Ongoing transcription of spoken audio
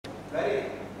Гарри,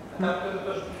 а там кто-то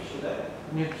тоже пишет, да?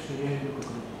 Нет, что я иду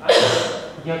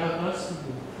как-нибудь. Я как раз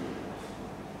иду.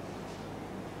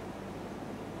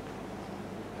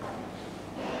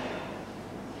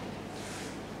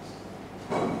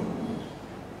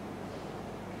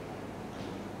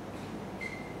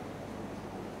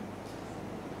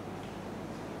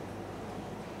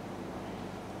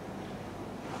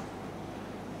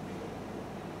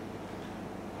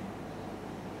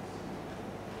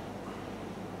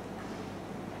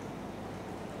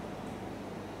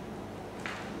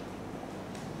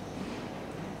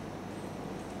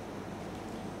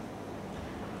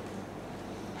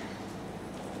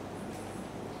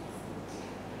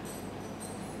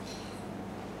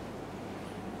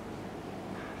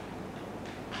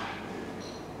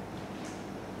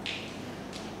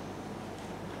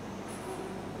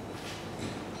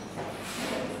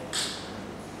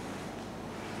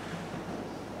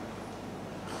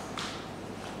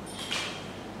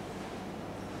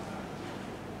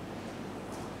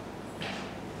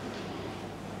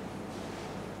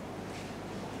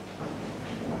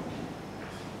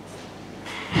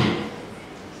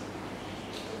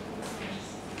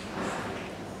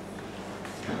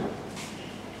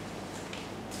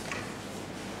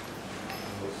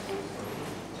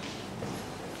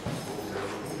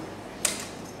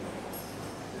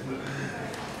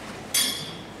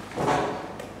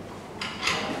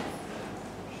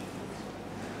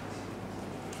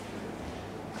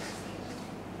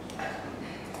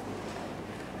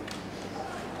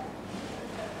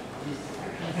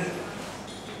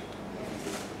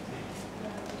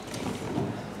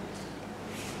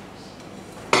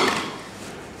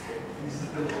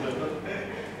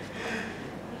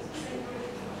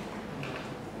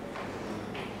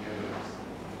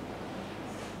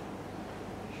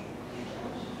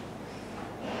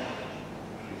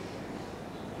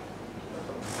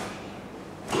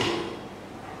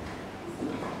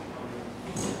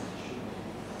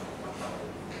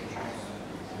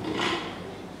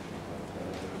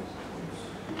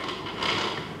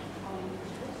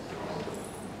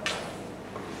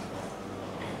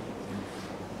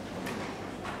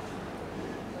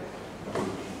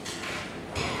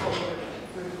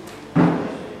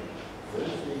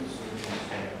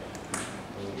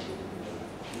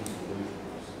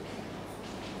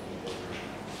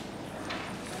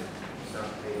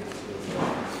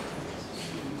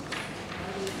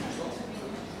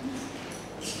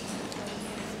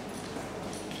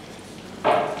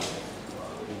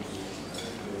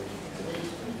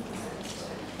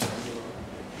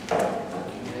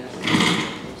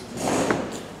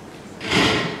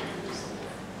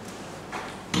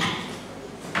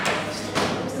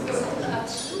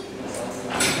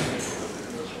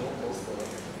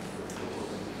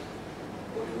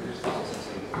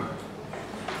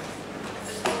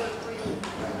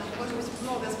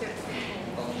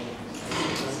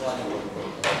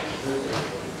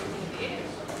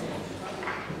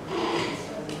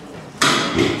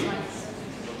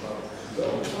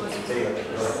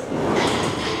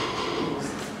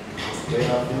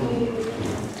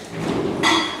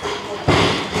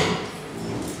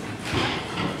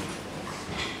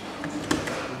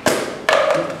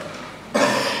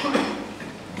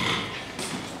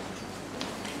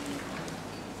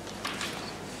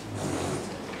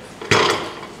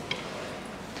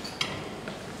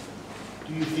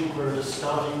 Do you think we're at a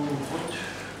starting point?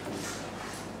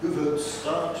 Who votes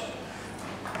start?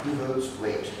 Who votes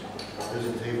wait? Those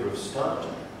in favour of start?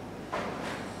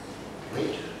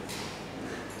 Wait?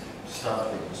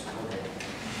 Start wins. Okay.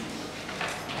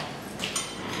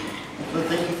 So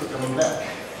thank you for coming back.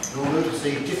 You'll notice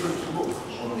a different look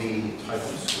on the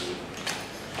title screen.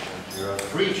 There are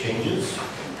 3 changes.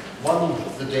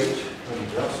 1, the date,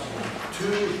 just. 2,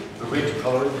 the red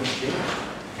colouring has changed.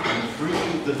 And 3,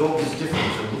 the dog is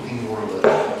different and looking more alert.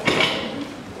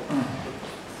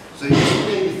 So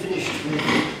yesterday we finished with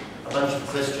a bunch of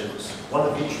questions, one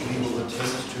of which we will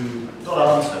attempt to not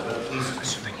answer, but at least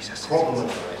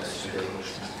problematize today.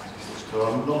 So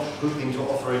I'm not hoping to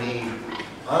offer any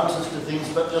answers to things,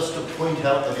 but just to point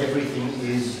out that everything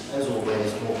is, as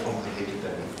always, more complicated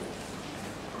than before.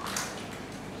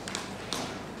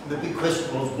 The big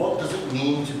question was, what does it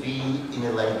mean to be in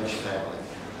a language family?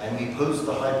 And we posed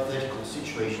the hypothetical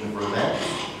situation of Romance,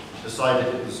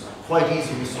 decided it was quite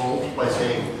easily solved by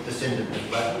saying descendant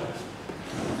of Latin,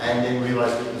 and then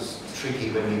realized it was tricky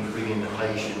when we bring in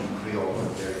Haitian and Creole and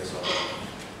various other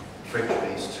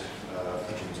French-based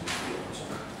pidgins and Creoles.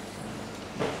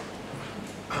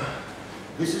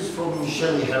 This is from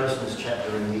Shelley Harrison's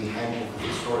chapter in the Handbook of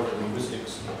Historical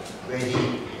Linguistics, where he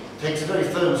takes a very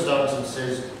firm stance and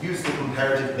says, use the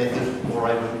comparative method or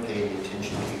I won't pay any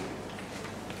attention to you.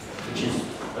 Which is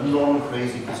a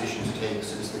non-crazy position to take,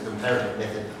 since the comparative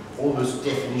method almost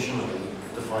definitionally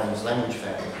defines language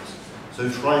families. So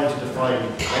trying to define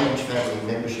language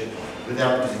family membership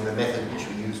without using the method which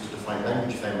we use to define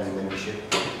language family membership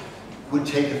would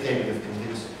take a fair bit of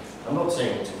convincing. I'm not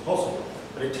saying it's impossible,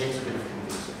 but it takes a bit of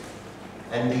convincing.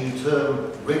 And the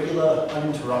term regular,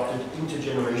 uninterrupted,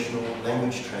 intergenerational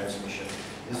language transmission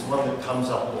is the one that comes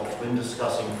up a lot when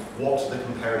discussing what the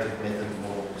comparative method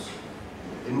models.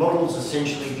 It models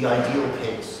essentially the ideal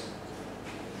case.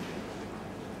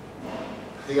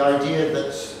 The idea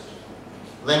that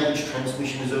language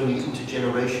transmission is only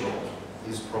intergenerational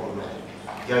is problematic.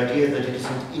 The idea that it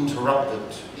isn't interrupted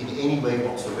in any way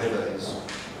whatsoever is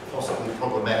possibly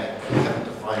problematic. We haven't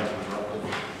defined interrupted.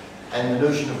 And the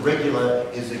notion of regular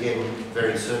is again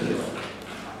very circular.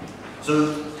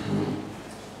 So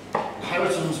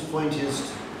Harrison's point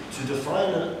is to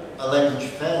define a language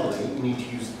family, you need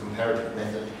to use the comparative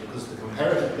method, because the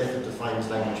comparative method defines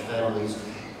language families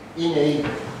in a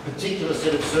particular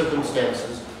set of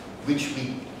circumstances which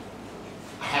we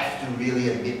have to really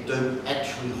admit don't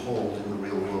actually hold in the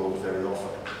real world very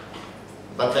often.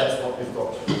 But that's what we've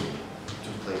got to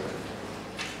play with.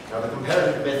 Now the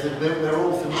comparative method, we're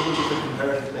all familiar with the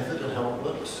comparative method and how it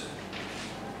works.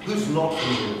 Who's not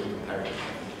familiar with the comparative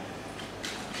method?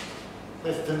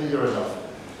 We're familiar enough.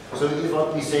 So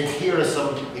if we say here are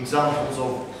some examples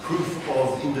of proof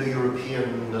of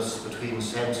Indo-Europeanness between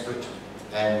Sanskrit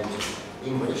and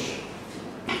English,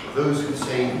 those who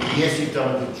say, yes, you've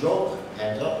done a good job,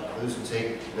 hand up. Those who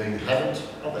say, no, you haven't,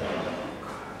 other hand up.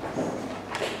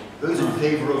 Those in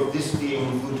favour of this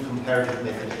being good comparative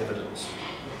method evidence.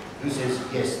 Who says,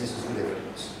 yes, this is good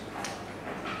evidence?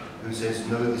 Who says,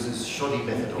 no, this is shoddy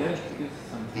methodology?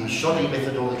 The shoddy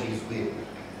methodology is weird.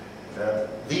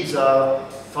 These are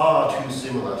far too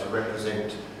similar to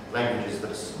represent languages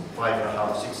that are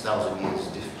 5,500, 6,000 years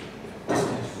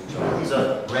distant. These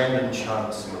are random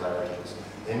chance similarities.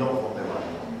 They're not what they're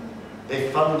like.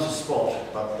 They're fun to spot,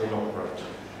 but they're not great.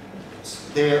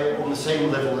 They're on the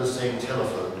same level as saying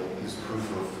telephone is proof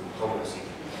of policy.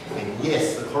 And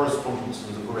yes, the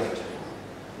correspondences are great,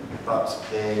 but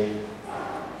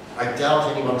I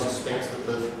doubt anyone suspects that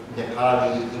both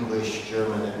Nepali, English,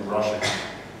 German, and Russian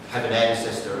have an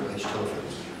ancestor at which telephones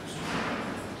are used.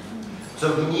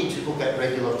 So we need to look at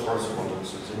regular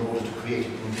correspondences in order to create a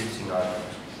convincing argument.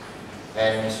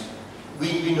 And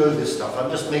we know this stuff.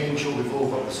 I'm just making sure we've all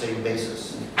got the same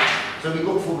basis. So we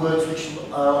look for words which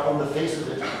are, on the face of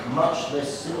it, much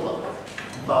less similar.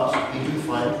 But we do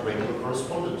find regular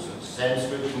correspondences.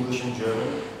 Sanskrit, English, and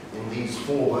German. In these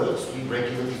four words, we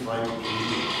regularly find P,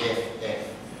 F,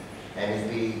 F. And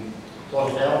if we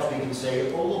plot it out, we can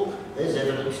say, oh look, there's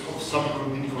evidence of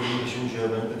subgrouping for English and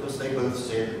German because they both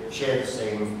share the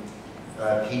same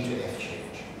P to F change.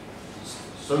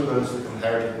 So goes the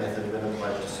comparative method when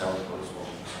applied to sound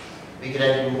correspondence. We can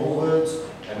add in more words,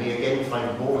 and we again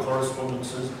find more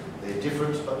correspondences. They're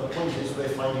different, but the point is we're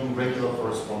finding regular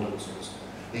correspondences.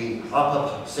 The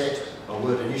upper set, a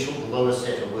word initial, the lower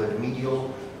set, a word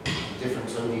medial, the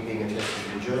difference only being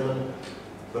attested in German.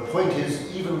 The point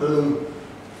is, even though,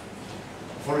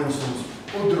 for instance,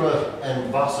 Udra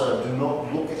and Vasa do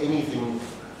not look anything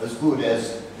as good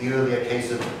as the earlier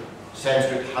case of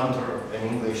Sanskrit hunter and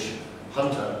English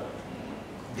hunter,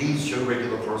 these show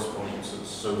regular correspondences,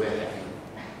 so we're happy.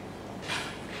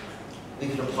 We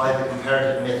can apply the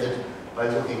comparative method by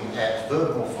looking at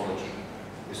verb morphology.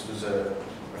 This was a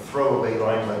throwaway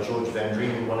line by George Van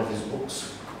Driem in one of his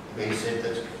books, where he said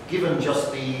that given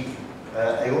just the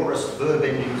aorist verb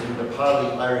endings in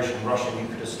Nepali, Irish, and Russian, you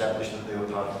could establish that they were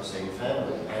part of the same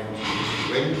family. And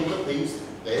when you look at these,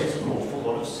 there's an awful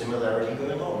lot of similarity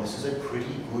going on. This is a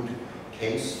pretty good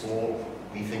case for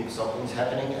we think something's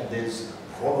happening, and there's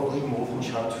probably more than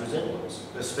chance resemblance,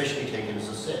 especially taken as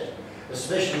a set.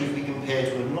 Especially if we compare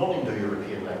to a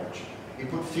non-Indo-European language. You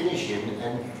put Finnish in,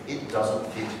 and it doesn't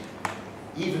fit.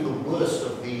 Even the worst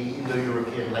of the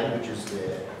Indo-European languages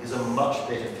there is a much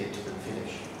better fit than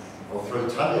Finnish. I'll throw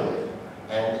Tamil in,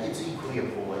 and it's equally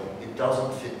appalling. It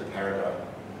doesn't fit the paradigm.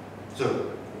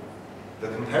 So, the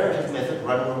comparative method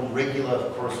running on regular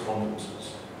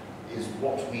correspondences is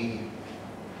what we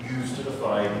use to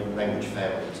define language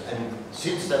families. And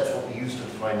since that's what we use to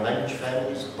define language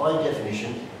families, by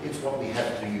definition, it's what we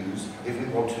have to use if we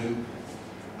want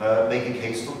to make a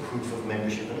case for proof of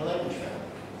membership in a language family.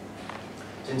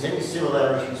 Since any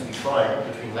similarities we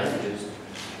find between languages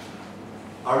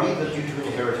are either due to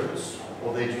inheritance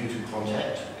or they're due to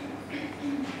contact,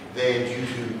 they're due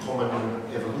to common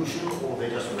evolution, or they're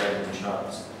just random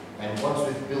chance. And once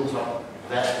we've built up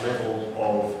that level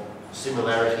of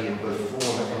similarity in both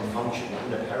form and function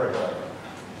in a paradigm,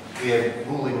 we're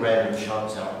ruling random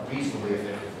chance out reasonably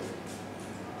effectively.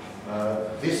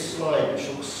 This slide, which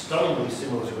looks stunningly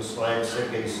similar to a slide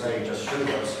Sergei Say just showed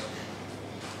us,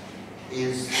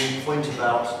 is the point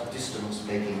about distance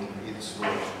making its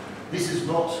work. This is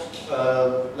not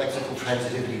lexical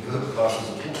transitivity verb classes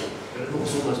at all, but it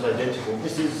looks almost identical.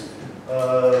 This is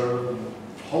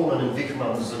Holman and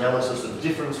Wickman's analysis of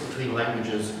difference between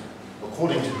languages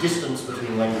according to distance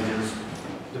between languages,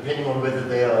 depending on whether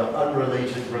they are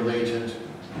unrelated, related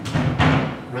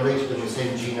in the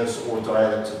same genus, or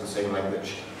dialects of the same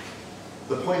language.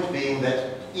 The point being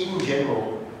that, in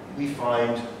general, we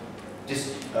find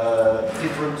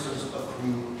differences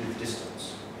accrue with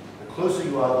distance. The closer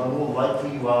you are, the more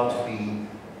likely you are to be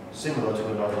similar to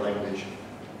another language.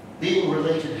 Being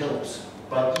related helps,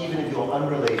 but even if you're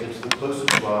unrelated, the closer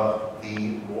you are,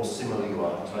 the more similar you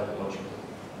are typologically.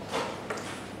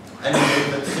 And we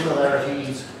think that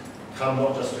similarities come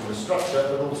not just in the structure,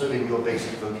 but also in your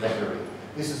basic vocabulary.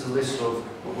 This is a list of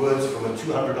words from a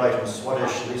 200-item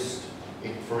Swadesh list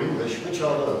for English. Which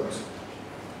are those?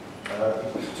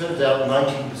 It turns out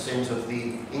 19% of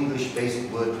the English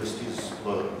basic word list is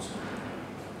loans.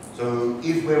 So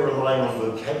if we're relying on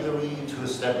vocabulary to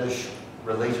establish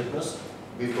relatedness,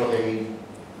 we've got a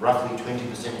roughly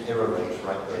 20% error rate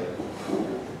right there.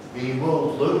 The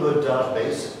World Loanword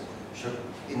Database,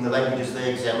 in the languages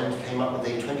they examined, came up with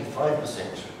a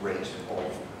 25% rate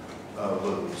of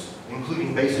loans,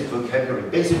 including basic vocabulary.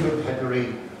 Basic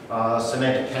vocabulary are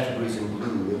semantic categories in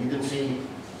blue, and you can see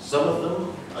some of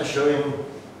them are showing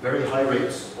very high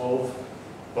rates of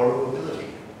borrowability.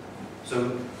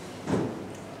 So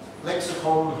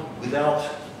lexicon without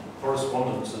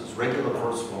correspondences, regular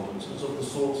correspondences of the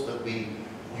sorts that we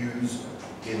use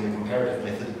in the comparative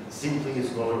method, simply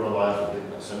is not a reliable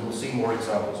witness, and we'll see more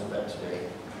examples of that today.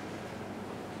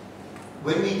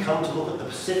 When we come to look at the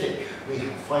Pacific, we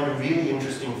find a really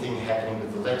interesting thing happening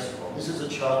with the lexicon. This is a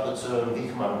chart that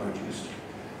Wickman produced,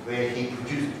 where he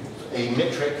produced a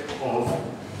metric of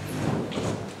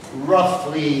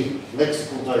roughly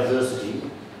lexical diversity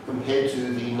compared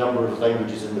to the number of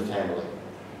languages in the family.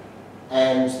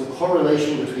 And the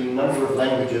correlation between number of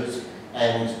languages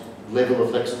and level of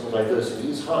lexical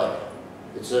diversity is high.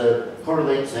 It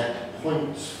correlates at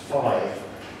 0.5,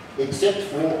 except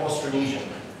for Austronesian.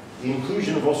 The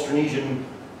inclusion of Austronesian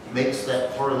makes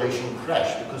that correlation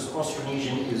crash, because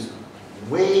Austronesian is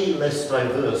way less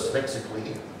diverse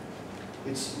lexically.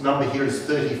 Its number here is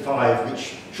 35,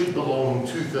 which should belong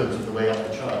 2/3 of the way up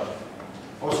the chart.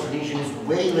 Austronesian is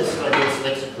way less diverse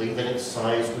lexically than its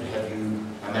size would have you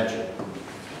imagine.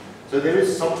 So there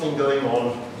is something going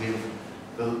on with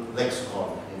the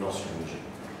lexicon in Austronesian.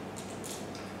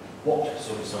 What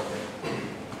sort of something?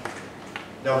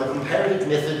 Now, the comparative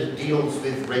method deals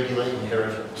with regular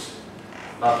inheritance,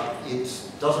 but it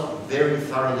doesn't very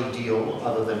thoroughly deal,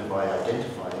 other than by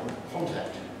identifying,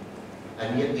 contact.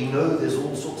 And yet we know there's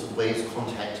all sorts of ways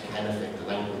contact can affect a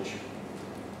language.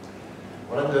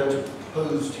 What I'm going to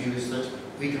propose to you is that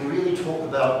we can really talk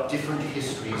about different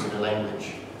histories in a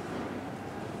language.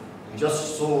 We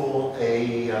just saw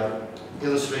a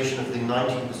illustration of the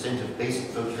 19% of basic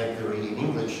vocabulary in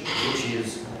English, which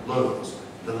is loans.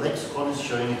 The lexicon is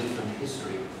showing a different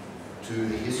history to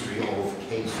the history of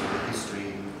case, or the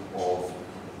history of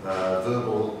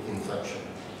verbal inflection.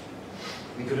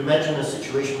 We could imagine a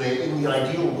situation where, in the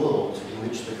ideal world, in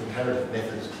which the comparative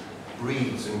method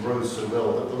breeds and grows so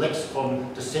well, that the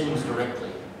lexicon descends directly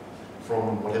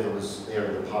from whatever was there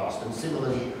in the past. And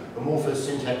similarly, the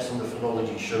morphosyntax and the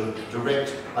phonology show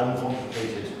direct,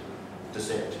 uncomplicated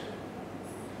descent.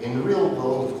 In the real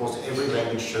world, of course, every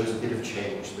language shows a bit of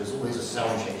change. There's always a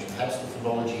sound change. Perhaps the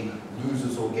phonology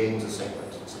loses or gains a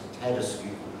segment. It's a tad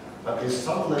askew. But there's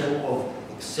some level of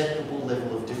acceptable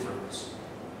level of difference,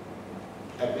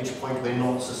 at which point we're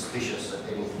not suspicious of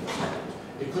anything that's happened.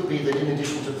 It could be that in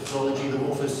addition to the phonology, the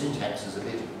morphosyntax is a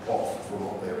bit off from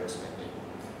what we're expecting.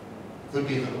 It could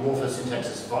be that the morphosyntax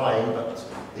is fine, but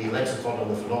the lexicon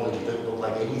and the phonology don't look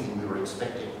like anything we were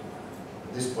expecting.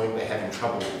 At this point, we're having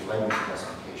trouble with language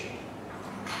classification.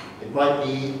 It might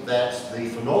be that the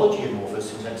phonology and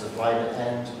morphosyntax are fine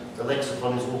and the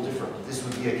lexicon is all different. This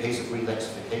would be a case of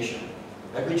relexification.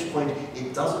 At which point,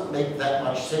 it doesn't make that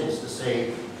much sense to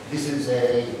say this is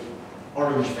a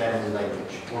orange family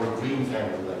language or a green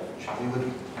family language. We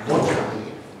would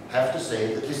logically have to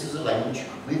say that this is a language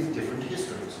with different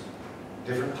histories.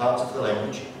 Different parts of the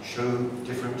language show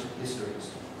different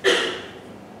histories.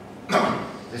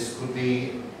 This could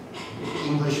be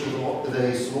English with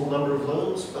a small number of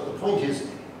loans, but the point is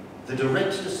The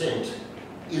direct descent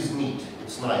is neat,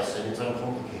 it's nice, and it's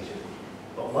uncomplicated.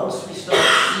 But once we start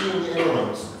seeing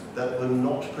elements that were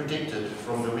not predicted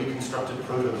from the reconstructed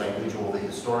proto-language or the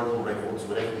historical records,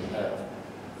 whatever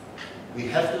we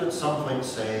have to at some point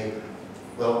say,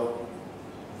 well,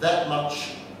 that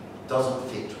much doesn't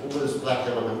fit. All those black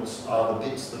elements are the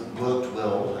bits that worked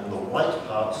well, and the white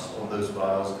parts on those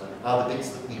bars are the bits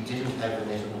that we didn't have an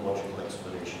etymological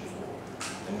explanation for.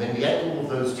 And when we add all of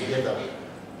those together,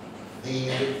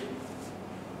 the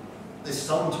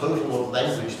sum total of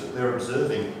language that we're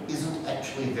observing isn't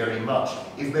actually very much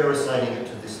if we're assigning it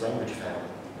to this language family.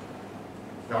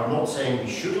 Now, I'm not saying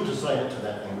we shouldn't assign it to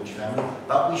that language family,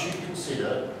 but we should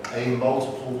consider a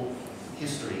multiple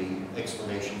history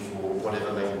explanation for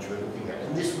whatever language we're looking at.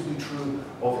 And this would be true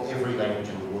of every language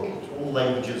in the world. All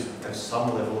languages have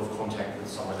some level of contact with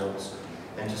someone else.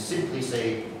 And to simply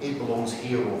say it belongs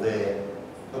here or there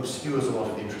obscures a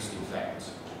lot of interesting facts.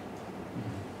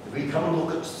 If we come and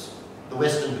look at the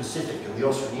Western Pacific and the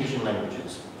Austronesian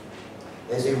languages,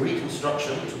 there's a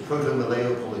reconstruction to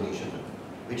Proto-Malayo-Polynesian,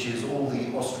 which is all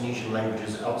the Austronesian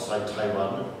languages outside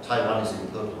Taiwan. Taiwan is in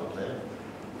purple up there.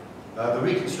 The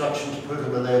reconstruction to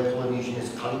Proto-Malayo-Polynesian is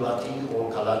Kaliwati or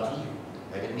Kalati,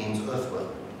 and it means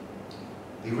earthwork.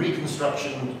 The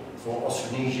reconstruction for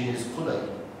Austronesian is Pulat.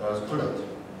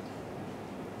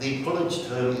 The Pulat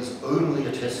term is only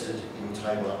attested in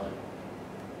Taiwan.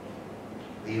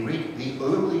 The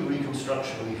only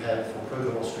reconstruction we have for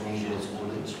Proto-Austronesian is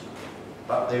Pulat,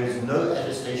 but there is no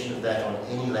attestation of that on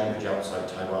any language outside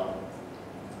Taiwan.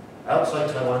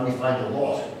 Outside Taiwan, we find a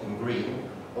lot in green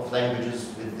of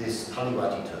languages with this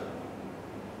Kaliwati term.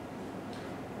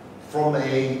 From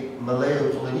a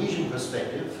Malayo-Polynesian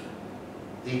perspective,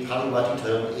 the Kaliwati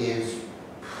term is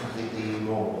completely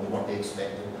normal and what we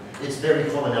expect. It's very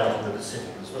common out in the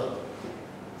Pacific as well.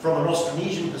 From an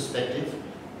Austronesian perspective,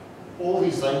 all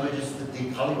these languages with the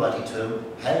Kaliwati term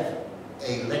have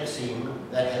a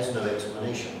lexeme that has no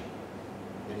explanation.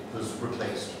 It was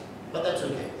replaced. But that's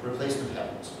okay. Replacement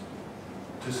happens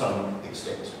to some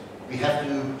extent. We have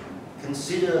to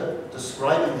consider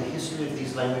describing the history of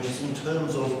these languages in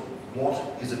terms of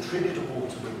what is attributable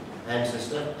to the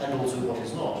ancestor and also what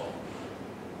is not.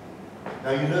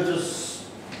 Now you notice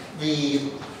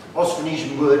the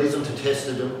Austronesian word isn't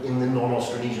attested in the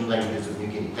non-Austronesian languages of New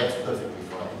Guinea. That's perfectly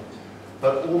fine.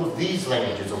 But all of these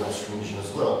languages are Austronesian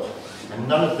as well, and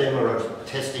none of them are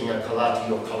attesting a Kalati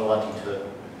or Kalawati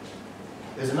term.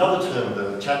 There's another term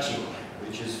though, Cacing,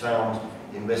 which is found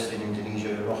in Western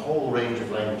Indonesia in a whole range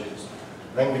of languages.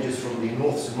 Languages from the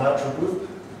North Sumatra group,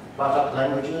 Batak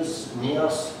languages,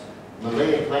 Nias,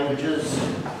 Malayic languages,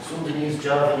 Sundanese,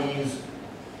 Javanese,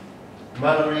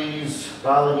 Malaris,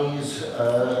 Balinese,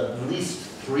 at least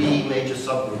 3 major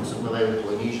subgroups of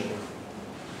Malayo-Polynesian.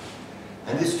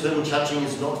 And this term Cacing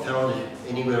is not found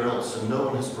anywhere else, and no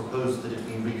one has proposed that it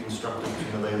be reconstructed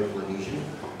to Malayo-Polynesian,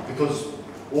 because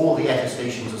all the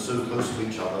attestations are so close to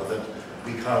each other that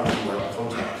we can't rule out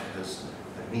contact as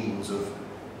a means of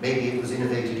maybe it was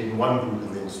innovated in one group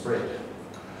and then spread.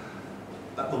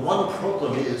 But the one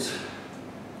problem is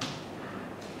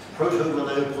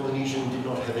Proto-Malayo-Polynesian did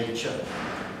not have a ch.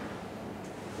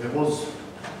 There was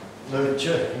no ch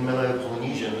in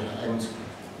Malayo-Polynesian, and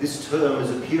this term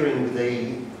is appearing with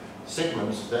a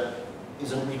segment that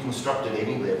isn't reconstructed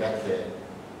anywhere back there.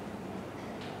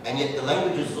 And yet the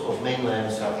languages of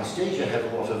mainland Southeast Asia have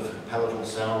a lot of palatal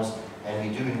sounds, and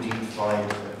we do indeed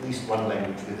find at least one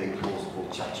language with a plausible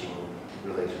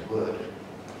Cacing-related word.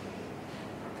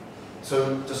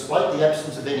 So despite the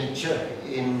absence of any ch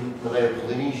in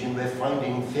Malayo-Polynesian, we're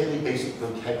finding fairly basic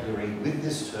vocabulary with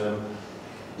this term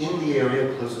in the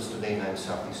area closest to mainland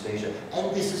Southeast Asia.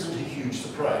 And this isn't a huge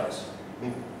surprise. I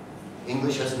mean,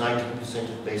 English has 19%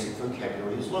 of basic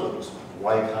vocabulary as loans.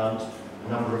 Why can't a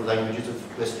number of languages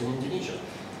of Western Indonesia?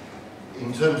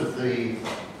 In terms of the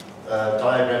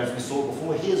diagrams we saw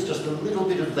before, here's just a little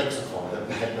bit of lexicon that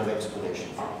we had no explanation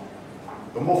for.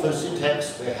 The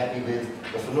morphosyntax we're happy with.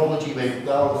 The phonology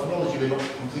we're not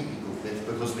completely good with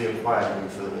because we acquired a new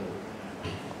phoneme.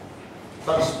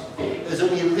 But there's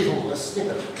only a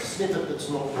snippet that's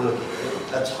not working,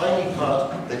 a tiny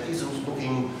part that isn't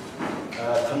looking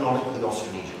canonically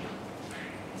Austronesian.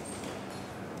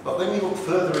 But when we look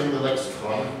further in the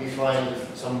lexicon, we find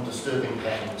some disturbing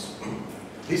patterns.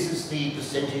 This is the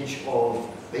percentage of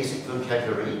basic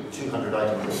vocabulary, 200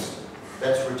 item list,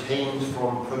 that's retained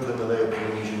from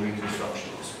Proto-Malayo-Polynesian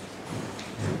reconstructions.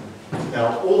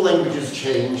 Now, all languages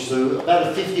change, so about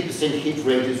a 50% hit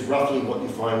rate is roughly what you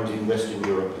find in Western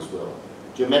Europe as well.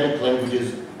 Germanic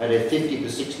languages at a 50 to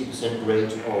 60%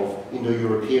 rate of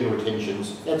Indo-European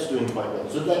retentions, that's doing quite well.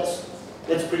 So that's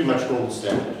That's pretty much gold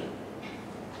standard.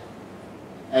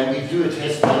 And we do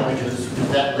attest languages with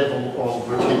that level of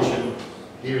retention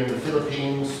here in the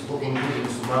Philippines, looking good in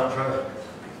Sumatra.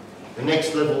 The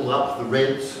next level up, the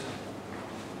reds.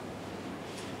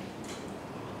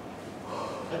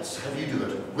 Let's have you do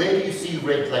it. Where do you see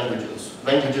red languages?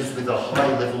 Languages with a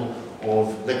high level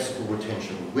of lexical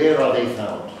retention. Where are they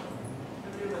found?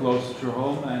 Close to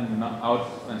home and not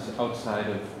outside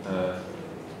of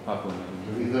Papua.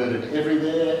 We heard it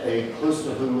everywhere, close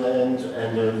to homeland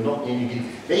and not near New Guinea.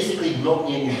 Basically, not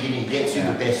near New Guinea gets you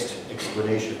the best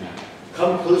explanation.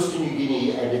 Come close to New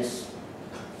Guinea and it's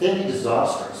fairly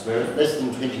disastrous. We're at less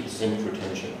than 20%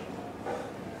 retention.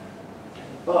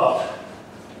 But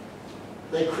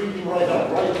they're creeping right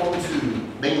up, right onto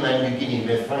mainland New Guinea.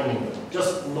 They're finding them,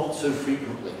 just not so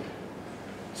frequently.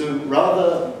 So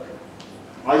rather,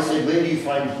 I say, where do you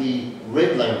find the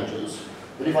red languages?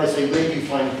 But if I say, where do you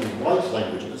find the white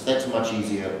languages? That's a much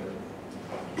easier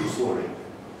story.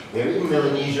 They're in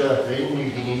Melanesia, they're in New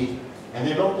Guinea, and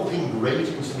they're not looking great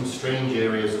in some strange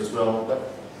areas as well.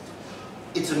 But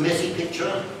it's a messy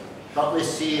picture, but we're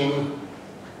seeing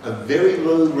a very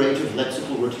low rate of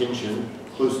lexical retention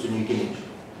close to New Guinea.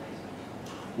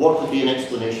 What could be an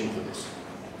explanation for this?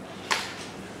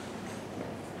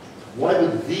 Why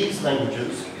would these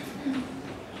languages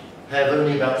have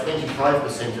only about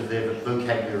 25% of their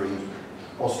vocabulary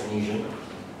Austronesian,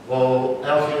 while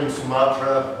out here in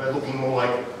Sumatra we're looking more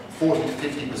like 40 to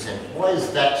 50%. Why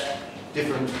is that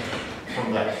different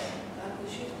from that?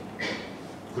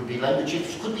 Could be language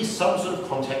shift, could be some sort of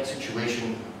contact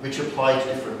situation which applies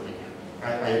differently.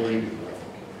 I agree with you, I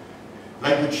think.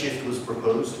 Language shift was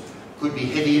proposed, could be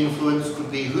heavy influence, could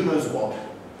be who knows what,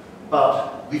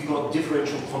 but we've got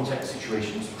differential contact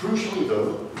situations. Crucially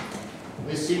though,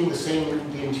 we're seeing the same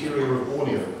in the interior of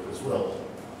Borneo as well.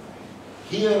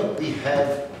 Here we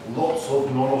have lots of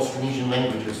non-Austronesian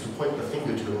languages to point the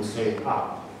finger to and say,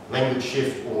 language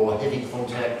shift or heavy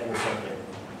contact or something.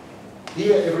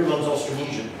 Here everyone's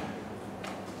Austronesian,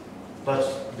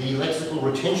 but the lexical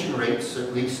retention rates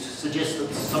at least suggest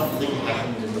that something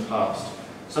happened in the past.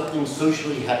 Something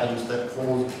socially happened that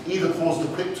either caused a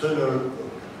quick turnover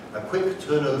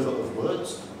of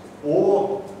words,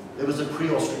 or there was a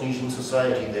pre-Austronesian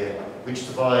society there which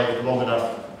survived long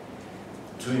enough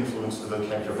to influence the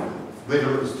vocabulary.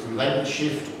 Whether it was through language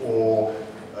shift or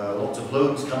lots of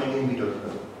loans coming in, we don't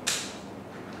know.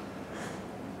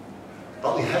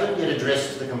 But we haven't yet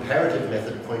addressed the comparative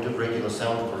method point of regular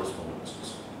sound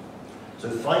correspondences. So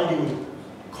finding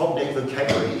cognate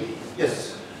vocabulary,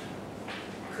 yes?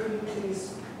 Could you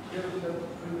please go to the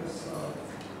previous slide?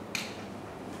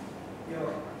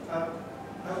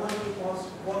 I want to ask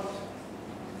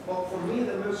what for me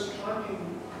the most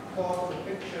striking part of the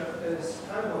picture is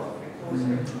Taiwan, because it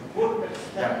would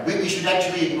expect... We should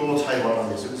actually ignore Taiwan on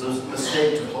this. It was a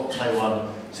mistake to plot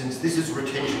Taiwan, since this is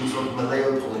retentions of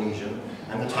Malayo-Polynesian,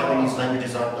 and the Taiwanese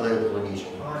languages aren't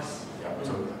Malayo-Polynesian. Nice.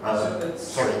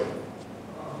 Sorry.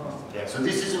 Yeah, so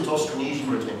this isn't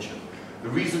Austronesian retention. The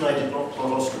reason I did not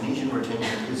plot Austronesian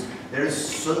retention is there is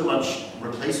so much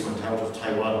replacement out of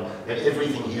Taiwan that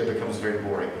everything here becomes very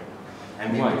boring.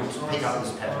 And we want to pick up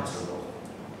this pattern so well.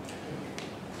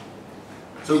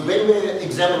 So when we're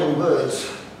examining words,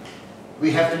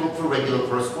 we have to look for regular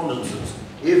correspondences.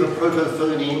 If a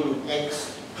protophoneme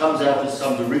X comes out as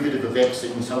some derivative of X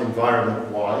in some environment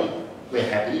Y, we're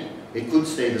happy. It could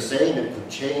stay the same, it could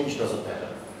change, doesn't matter.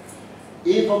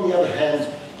 If, on the other hand,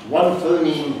 one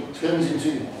phoneme turns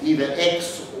into either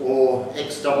X or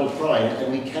X double prime,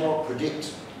 and we cannot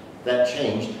predict that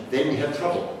change, then we have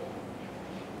trouble.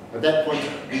 At that point,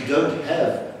 we don't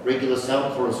have regular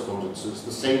sound correspondences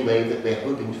the same way that we're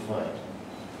hoping to find.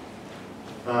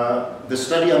 The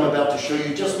study I'm about to show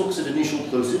you just looks at initial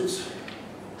plosives.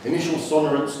 Initial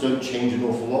sonorants don't change an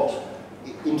awful lot.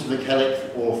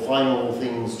 Intervocalic or final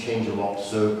things change a lot,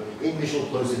 so initial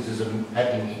plosives is a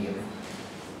happy medium.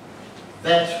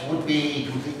 That would be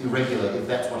completely regular if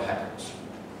that's what happens.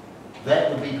 That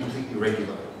would be completely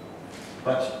regular.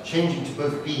 But changing to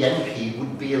both B and P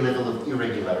would be a level of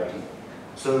irregularity.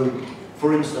 So,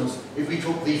 for instance, if we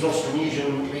took these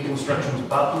Austronesian reconstructions,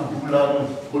 Batu, Bulan,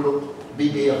 Buluk,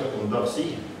 Bibir, and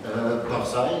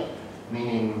Barsai,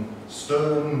 meaning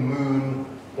stone, moon,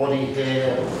 body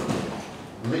hair,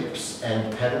 lips,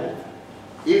 and paddle.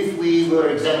 If we were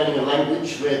examining a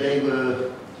language where they were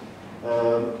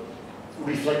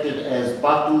reflected as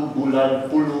Batu, Bulan,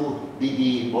 Pulu,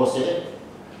 Bibi, Bose,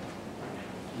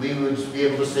 we would be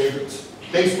able to say that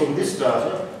based on this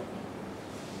data,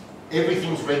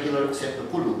 everything's regular except the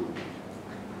Pulu.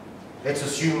 Let's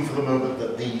assume for the moment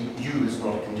that the U is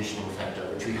not a conditioning factor,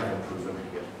 which we haven't proven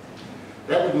yet.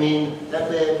 that would mean that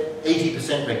they're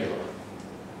 80% regular.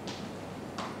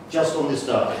 Just on this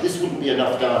data. This wouldn't be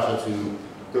enough data to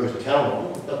go to town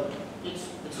on, but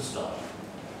it's a start.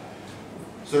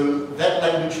 So that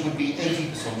language would be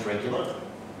 80% regular.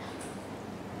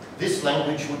 This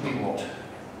language would be what?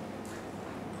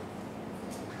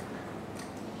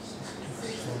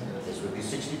 This would be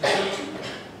 60%.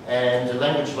 And a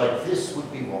language like this would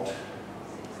be what?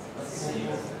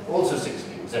 Also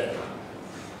 60, exactly.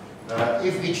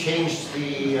 If we changed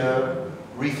the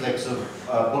reflex of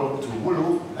buluk to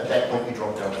wulu, at that point we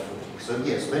drop down to 40. So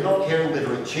yes, we're not caring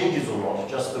whether it changes or not,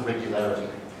 just the regularity.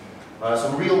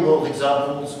 Some real-world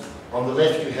examples. On the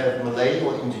left you have Malay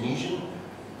or Indonesian.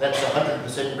 That's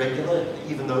 100% regular,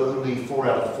 even though only 4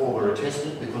 out of 4 were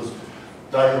attested, because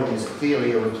Donohue is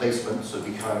clearly a replacement, so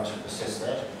we can't assess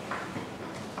that.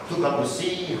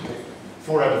 Tukang-Besi,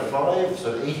 4 out of 5,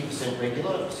 so 80%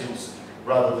 regular, since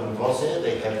rather than Vose,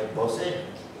 they have Vose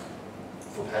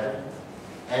for pattern.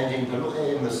 And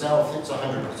in the south, it's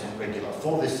 100% regular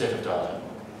for this set of data.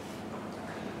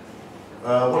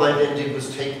 What I then did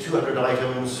was take 200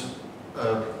 items,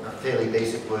 a fairly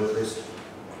basic word list,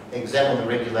 examine the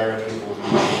regularity of all the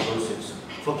plosives.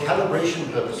 For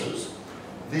calibration purposes,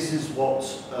 this is what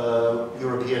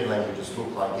European languages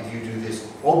look like if you do this.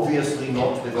 Obviously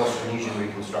not with Austronesian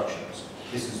reconstructions.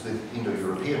 This is with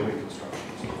Indo-European reconstructions.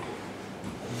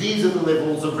 These are the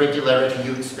levels of regularity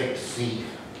you expect to see.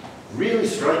 Really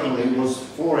strikingly was,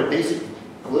 for a basic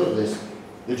word list,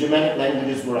 the Germanic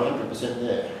languages were 100%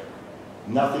 there.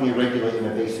 Nothing irregular in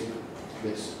a basic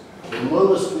list. The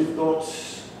lowest we've got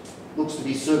looks to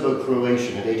be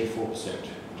Serbo-Croatian at 84%.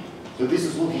 So this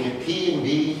is looking at P and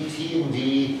D, T and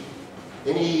D,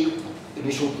 any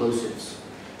initial plosives.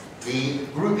 The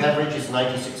group average is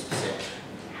 96%.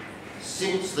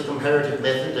 Since the comparative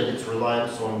method and its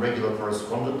reliance on regular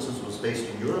correspondences was based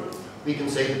in Europe, we can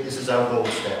say that this is our gold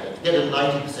standard. Get a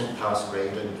 90% pass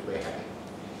grade and we're happy.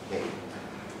 Okay.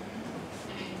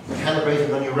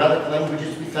 Calibrating on Uralic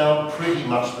languages, we found pretty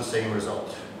much the same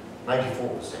result.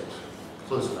 94%.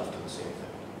 Close enough to the same thing.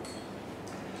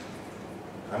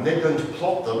 I'm then going to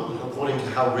plot them according to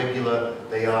how regular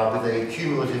they are with a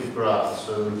cumulative graph.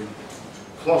 So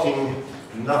plotting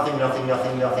nothing, nothing,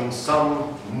 nothing, nothing,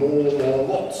 some, more, or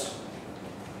lots.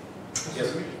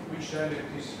 Yes? Which dialect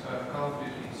is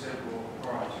counted in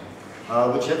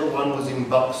Serbo-Croatian? Whichever one was in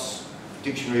Buck's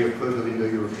Dictionary of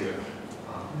Proto-Indo-European.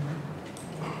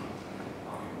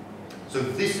 So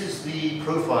this is the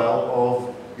profile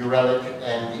of Uralic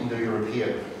and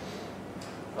Indo-European,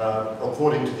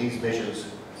 according to these measures.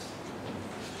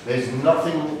 There's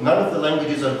nothing, none of the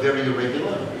languages are very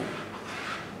irregular,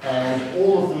 and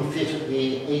all of them fit at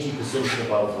the 80%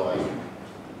 above line.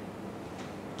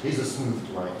 These are smooth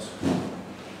lines.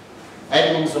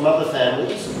 Adding in some other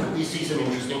families, we see some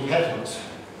interesting patterns.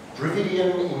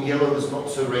 Dravidian in yellow is not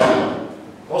so regular.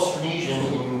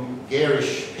 Austronesian in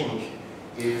garish pink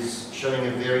is showing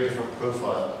a very different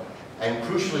profile. And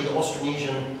crucially,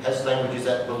 Austronesian has languages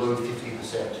at below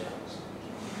 50%,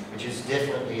 which is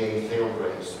definitely a fail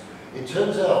grade. It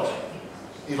turns out,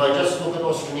 if I just look at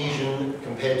Austronesian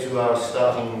compared to our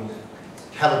starting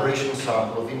calibration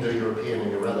sample of Indo-European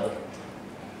and Uralic,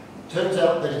 turns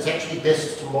out that it's actually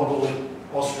best to model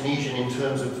Austronesian in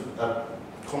terms of a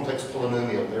complex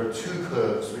polynomial. There are 2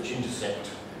 curves which intersect.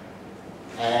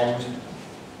 And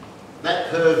that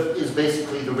curve is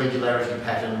basically the regularity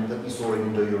pattern that we saw in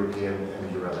Indo-European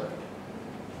and Uralic.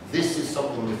 This is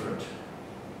something different.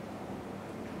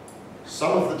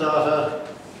 Some of the data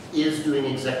is doing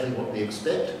exactly what we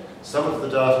expect. Some of the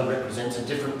data represents a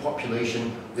different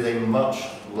population with a much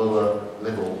lower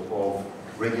level of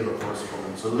regular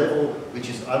correspondence, a level which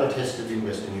is unattested in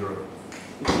Western Europe.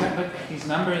 But these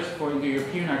numbers for the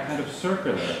European are kind of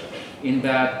circular, in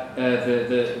that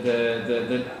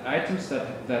the items that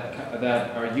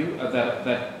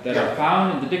are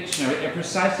found in the dictionary are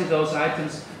precisely those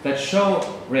items that show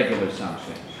regular sound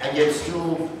change. And yet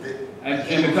still, and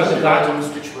because of that, items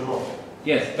which were not.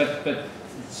 Yes, but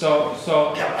so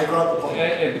yeah, I got the point.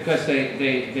 because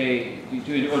they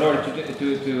do it in order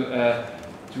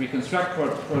to reconstruct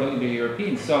for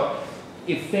Indo-European. So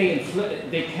if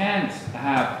they can't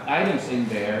have items in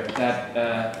there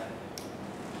that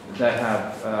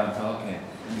have okay,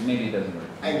 maybe it doesn't work.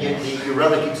 And yet the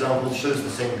Uralic example shows the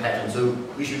same pattern. So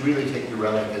we should really take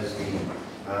Uralic as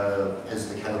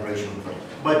the calibration point.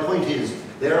 My point is,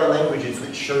 there are languages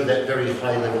which show that very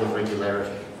high level of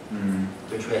regularity,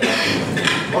 which we're happy with.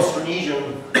 Austronesian,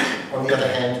 on the other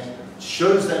hand,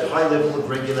 shows that high level of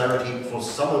regularity for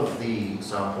some of the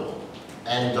sample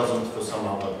and doesn't for some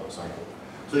other sample.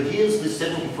 So here's the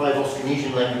 75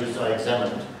 Austronesian languages I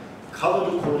examined.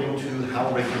 colored according to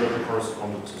how regular the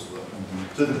correspondences were.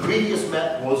 So the previous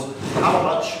map was how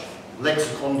much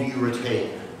lexicon do you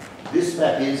retain? This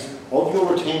map is, of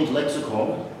your retained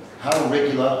lexicon, how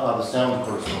regular are the sound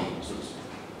correspondences?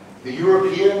 The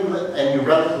European and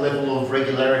Uralic level of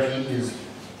regularity is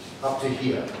up to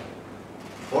here.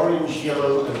 Orange,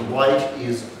 yellow, and white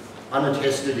is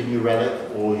unattested in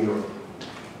Uralic or Europe.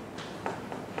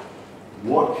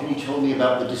 What can you tell me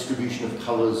about the distribution of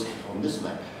colors on this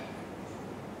map?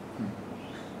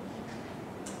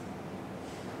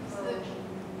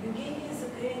 New Guinea is a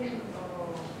green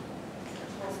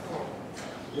postcode.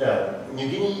 Yeah, New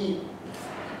Guinea,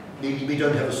 we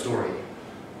don't have a story.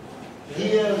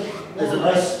 Here, there's a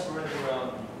nice...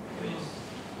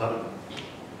 Pardon?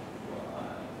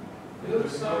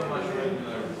 There's not much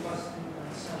regular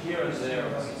here and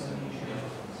there.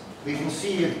 We can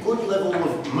see a good level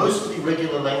of mostly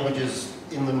regular languages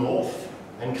in the north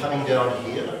and coming down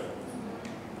here.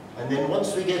 And then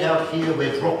once we get out here,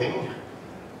 we're dropping,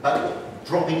 but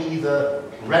dropping either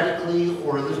radically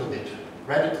or a little bit.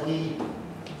 Radically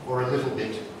or a little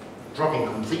bit. Dropping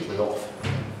completely off.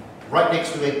 Right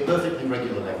next to a perfectly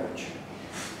regular language.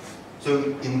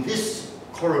 So in this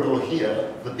corridor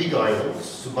here, the big islands,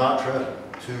 Sumatra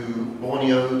to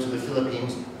Borneo to the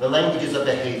Philippines, the languages are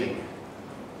behaving.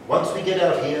 Once we get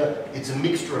out here, it's a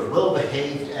mixture of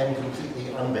well-behaved and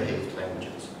completely unbehaved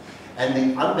languages. And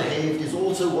the unbehaved is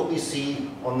also what we see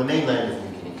on the mainland of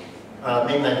New Guinea,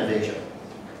 mainland of Asia.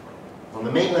 On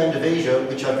the mainland of Asia,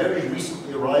 which are very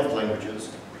recently arrived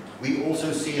languages, we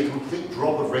also see a complete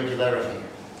drop of regularity.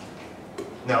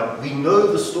 Now, we know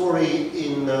the story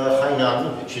in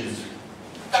Hainan, which is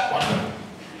that one,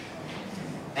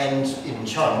 and in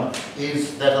Chang,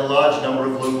 is that a large number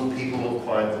of local people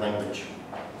acquired the language.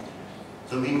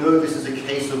 So we know this is a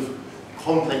case of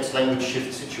complex language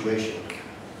shift situation.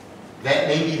 That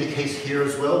may be the case here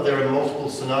as well. There are multiple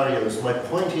scenarios. My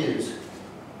point is,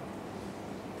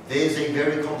 there's a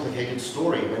very complicated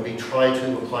story when we try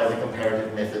to apply the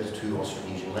comparative method to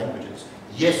Austronesian languages.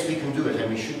 Yes, we can do it, and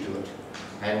we should do it.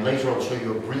 And later I'll show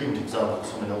you a brilliant example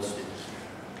someone else did.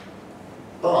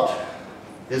 But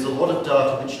there's a lot of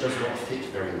data which does not fit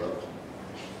very well.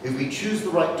 If we choose the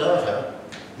right data,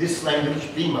 this language,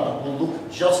 Bima, will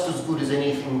look just as good as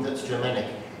anything that's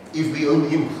Germanic, if we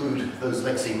only include those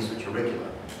lexemes which are regular.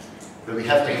 But we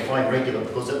have to define regular,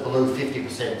 because at below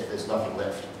 50% there's nothing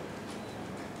left.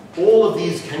 All of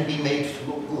these can be made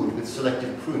to look good with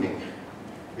selective pruning,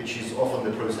 which is often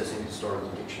the process in historical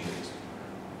dictionaries.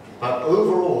 But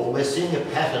overall, we're seeing a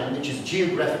pattern which is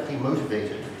geographically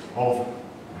motivated of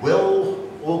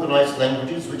well-organized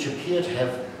languages which appear to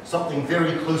have something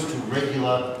very close to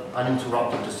regular,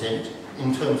 uninterrupted descent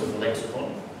in terms of the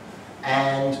lexicon,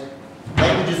 and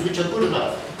languages which are good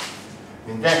enough. I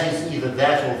mean, that is either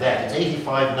that or that. It's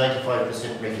 85,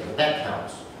 95% regular. That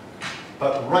counts.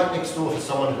 But right next door to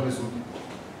someone who is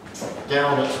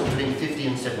down at between 50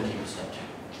 and 70%.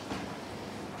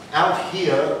 Out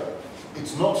here,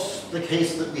 it's not the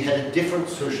case that we had a different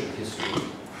social history,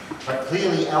 but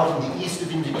clearly out in the east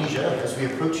of Indonesia, as we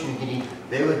approach New Guinea,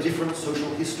 there were different social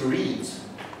histories.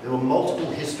 There were multiple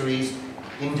histories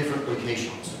in different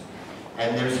locations.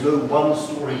 And there is no one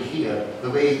story here, the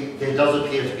way there does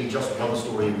appear to be just one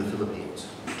story in the Philippines.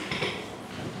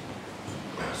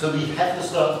 So we have to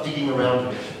start digging around a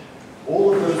bit.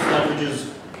 All of those languages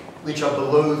which are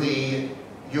below the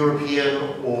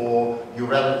European or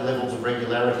Uralic levels of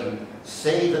regularity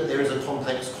say that there is a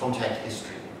complex contact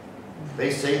history.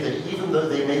 They say that even though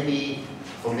they may be,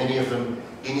 for many of them,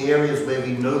 in areas where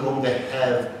we no longer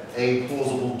have a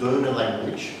plausible donor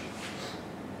language,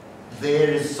 there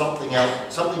is something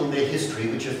in their history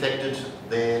which affected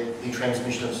the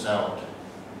transmission of sound.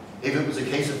 If it was a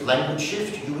case of language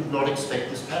shift, you would not expect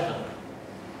this pattern.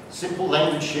 Simple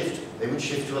language shift, they would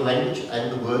shift to a language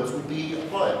and the words would be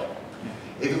acquired.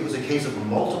 If it was a case of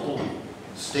multiple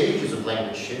stages of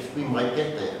language shift, we might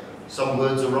get there. Some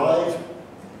words arrive,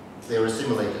 they're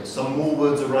assimilated. Some more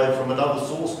words arrive from another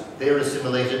source, they're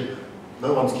assimilated.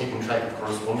 No one's keeping track of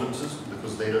correspondences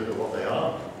because they don't know what they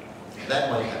are.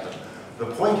 That might happen. The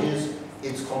point is,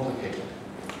 it's complicated.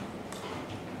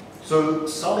 So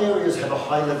some areas have a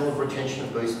high level of retention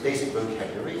of basic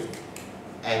vocabulary,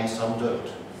 and some don't.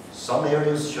 Some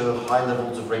areas show high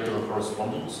levels of regular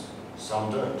correspondence,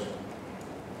 some don't.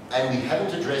 And we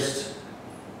haven't addressed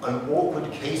an awkward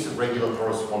case of regular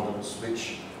correspondence,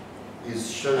 which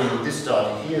is shown in this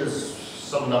data. Here's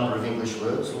some number of English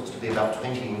words, looks to be about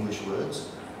 20 English words.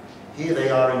 Here they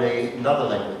are in another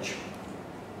language.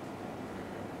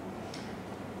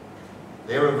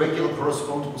 There are regular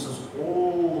correspondences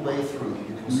all the way through.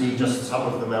 You can see just some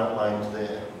of them outlined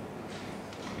there.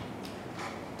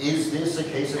 Is this a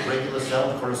case of regular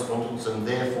sound correspondence and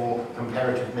therefore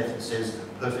comparative method says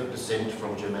perfect descent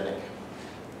from Germanic?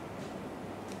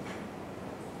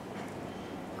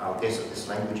 I'll guess what this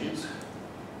language is.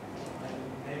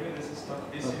 Maybe this is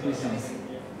Donohue.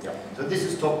 Yeah. So this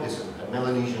is Toklisan, a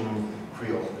Melanesian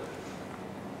Creole.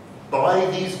 By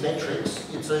these metrics,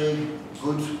 it's a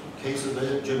good case of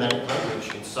a Germanic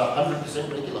language. It's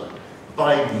 100% regular.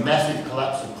 By massive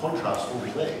collapse of contrast all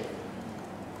the way.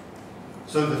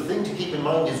 So the thing to keep in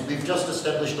mind is we've just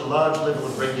established a large level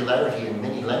of regularity in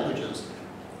many languages,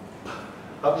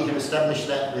 but we have established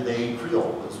that with a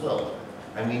Creole as well.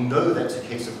 And we know that's a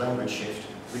case of language shift,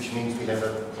 which means we have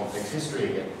a complex history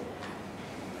again.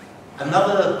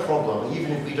 Another problem,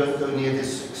 even if we don't go near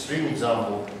this extreme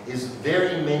example, is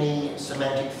very many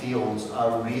semantic fields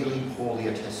are really poorly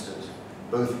attested,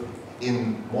 both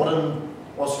in modern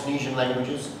Austronesian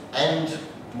languages and,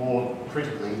 more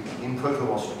critically, in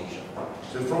Proto-Austronesian.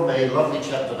 So from a lovely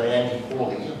chapter by Andy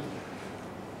Hawley,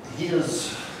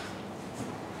 here's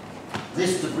a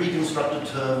list of reconstructed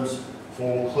terms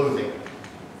for clothing.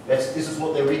 This is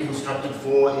what they're reconstructed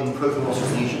for in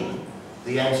Proto-Austronesian,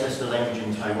 the ancestor language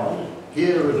in Taiwan.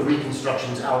 Here are the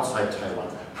reconstructions outside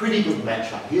Taiwan. Pretty good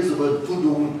matchup. Here's the word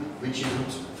pudung, which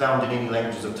isn't found in any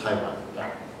languages of Taiwan.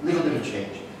 A little bit of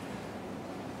change.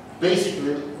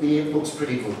 Basically, it looks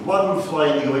pretty good. One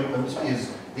fly in the ointment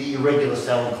is the irregular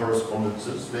sound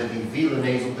correspondences, where the velar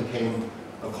nasal became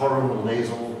a coronal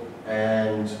nasal,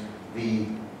 and the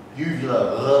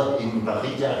uvular in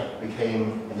barriga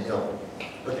became an L.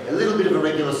 Okay, a little bit of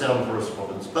irregular sound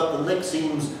correspondence, but the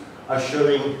lexemes are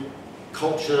showing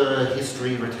culture,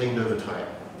 history retained over time.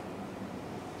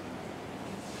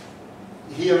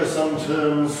 Here are some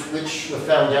terms which were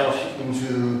found out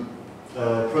into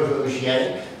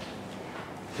Proto-Oceanic,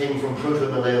 came from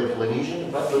Proto-Malayo-Polynesian,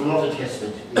 but were not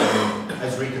attested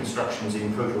as reconstructions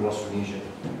in Proto-Austronesian.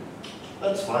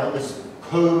 That's fine. This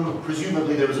comb,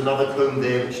 presumably there was another comb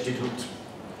there which didn't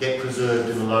get preserved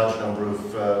in a large number of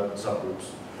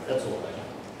subgroups. That's all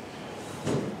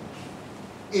right.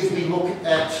 If we look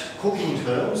at cooking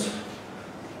terms,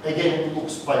 again it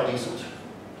looks quite decent.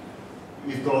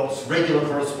 We've got regular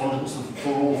correspondence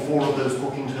for all four of those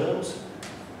cooking terms.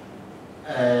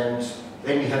 And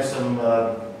then we have some,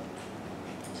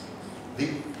 the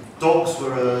dogs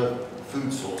were a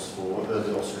food source for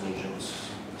early Austronesians,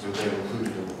 so they're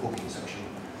included in the cooking section.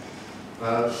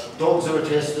 Dogs are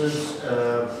attested.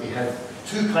 We have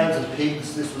two kinds of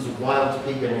pigs. This was a wild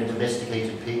pig and a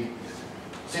domesticated pig.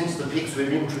 Since the pigs were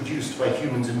introduced by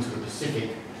humans into the Pacific,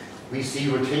 we see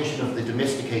retention of the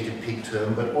domesticated pig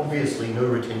term, but obviously no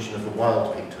retention of the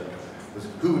wild pig term. Because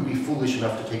who would be foolish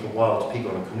enough to take a wild pig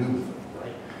on a canoe with them,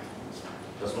 right?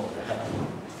 That's not going to happen.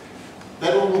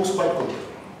 That all looks quite good.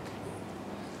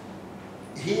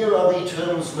 Here are the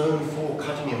terms known for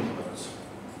cutting implements.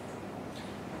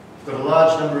 We've got a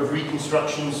large number of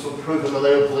reconstructions for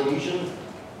Proto-Malayo-Polynesian,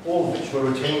 all of which were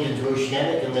retained into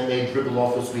Oceanic, and then they dribble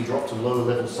off as we drop to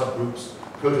lower-level subgroups,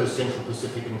 Proto-Central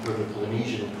Pacific and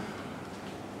Proto-Polynesian.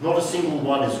 Not a single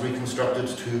one is reconstructed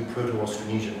to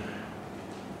Proto-Austronesian.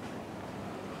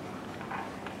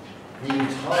 The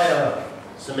entire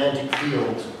semantic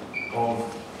field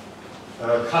of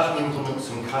cutting implements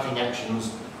and cutting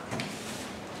actions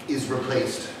is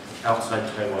replaced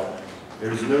outside Taiwan.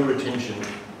 There is no retention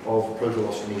of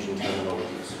Proto-Austronesian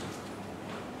terminologies.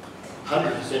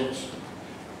 100%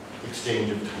 exchange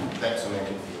of that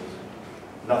semantic field.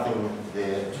 Nothing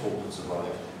there at all that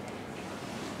survived.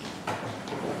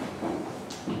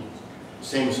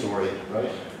 Same story,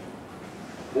 right?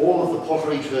 All of the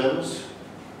pottery terms,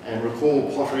 and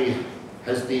recall pottery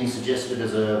has been suggested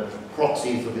as a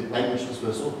proxy for the language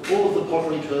dispersal. All of the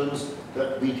pottery terms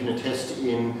that we can attest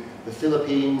in the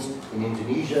Philippines, in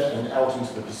Indonesia, and out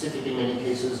into the Pacific in many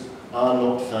cases, are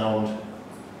not found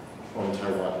on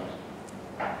Taiwan.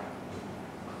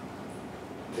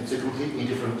 It's a completely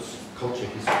different culture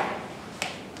history.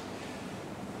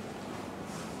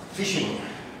 Fishing.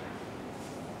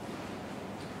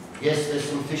 Yes, there's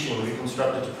some fishing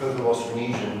reconstructed to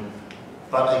Proto-Austronesian,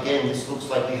 but again, this looks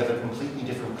like we have a completely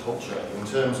different culture in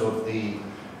terms of the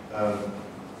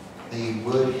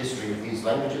word history of these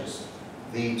languages.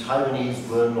 The Taiwanese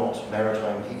were not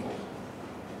maritime people.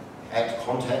 At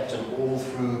contact and all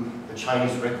through the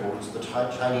Chinese records, the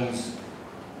Chinese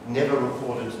never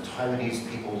recorded Taiwanese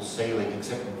people sailing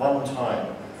except one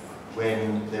time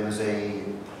when there was a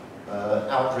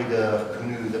outrigger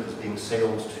canoe that was being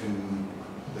sailed to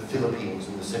the Philippines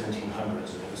in the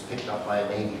 1700s, and it was picked up by a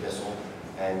Navy vessel,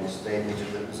 and they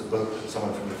admitted that it was a boat that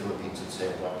someone from the Philippines had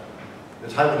sailed up. The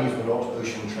Taiwanese were not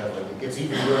ocean traveling. It gets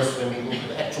even worse when we look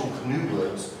at actual canoe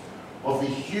words. of the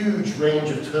huge range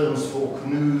of terms for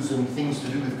canoes and things to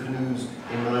do with canoes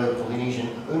in Malayo-Polynesian,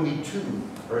 only 2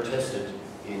 are attested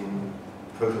in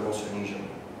Proto-Austronesian.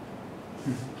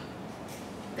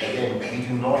 Again, we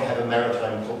do not have a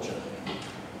maritime culture.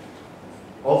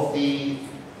 Of the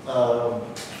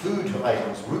food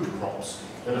items, root crops,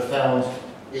 that are found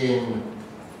in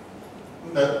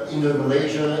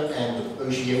Indo-Malaysia and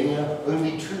Oceania,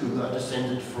 only 2 are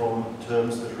descended from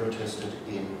terms that are attested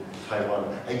in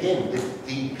Taiwan. Again,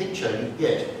 the picture you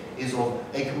get is of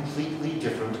a completely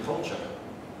different culture.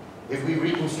 If we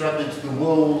reconstructed the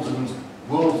world and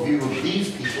worldview of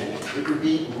these people, it would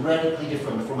be radically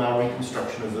different from our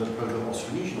reconstruction of the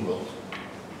Proto-Austronesian world.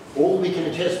 All we can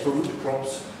attest for root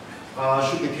crops are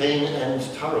sugarcane and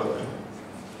taro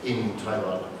in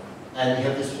Taiwan. And we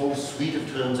have this whole suite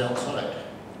of terms outside.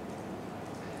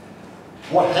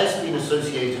 What has been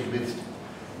associated with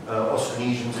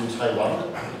Austronesians in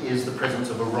Taiwan is the presence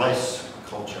of a rice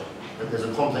culture. There's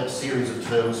a complex series of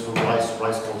terms for rice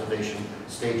cultivation,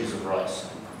 stages of rice.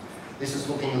 This is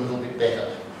looking a little bit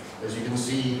better. As you can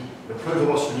see, the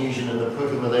Proto-Austronesian and the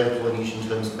Proto-Malayo-Polynesian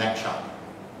terms match up.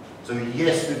 So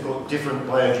yes, we've got different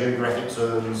biogeographic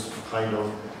zones, kind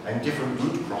of, and different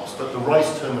root crops, but the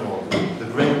rice terminology, the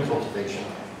grain cultivation,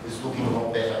 is looking a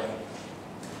lot better.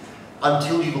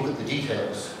 Until you look at the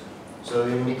details. So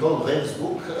in Nicole Rev's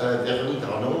book,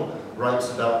 Voronovo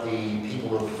writes about the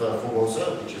people of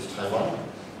Formosa, which is Taiwan,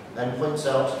 and points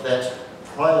out that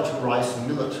prior to rice,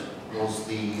 millet was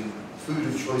the food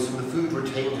of choice and the food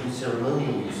retained in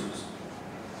ceremonial uses.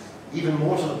 Even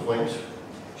more to the point,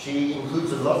 she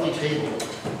includes a lovely table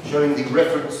showing the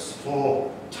reference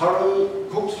for taro,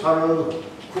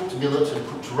 cooked millet, and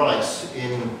cooked rice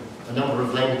in a number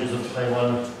of languages of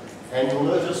Taiwan. And you'll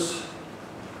notice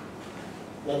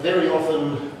that very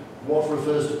often what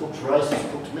refers to cooked rice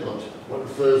is cooked millet, what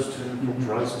refers to cooked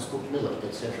rice is cooked millet,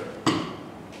 etc.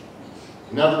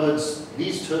 In other words,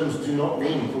 these terms do not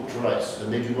mean cooked rice,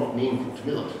 and they do not mean cooked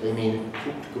millet, they mean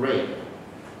cooked grain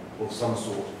of some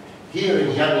sort. Here in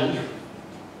Yangi,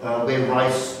 where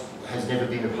rice has never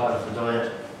been a part of the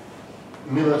diet,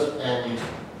 millet and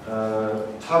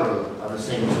taro are the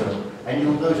same term. And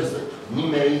you'll notice that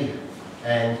nime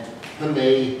and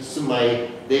hame, sumai,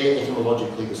 they're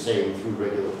etymologically the same through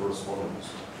regular correspondence.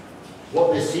 What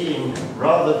we're seeing,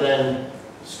 rather than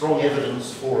strong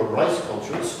evidence for a rice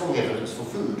culture, is strong evidence for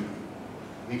food.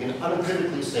 We can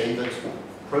unequivocally say that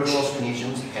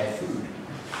Proto-Austronesians have food.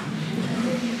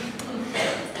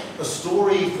 A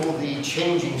story for the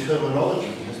changing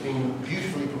terminology has been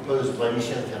beautifully proposed by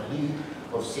Michel Ferlu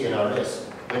of CNRS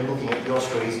when looking at the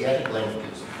Austroasiatic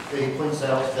languages, where he points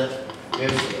out that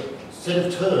there's a set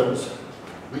of terms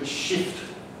which shift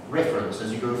reference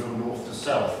as you go from north to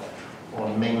south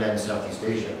on mainland Southeast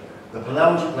Asia. The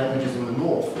Palaungic languages in the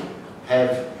north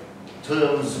have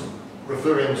terms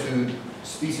referring to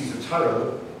species of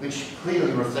taro, which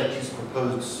clearly reflect his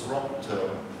proposed Sorok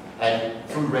term, and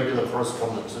through regular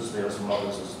correspondences, there are some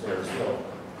others there as well.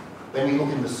 When we look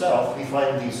in the south, we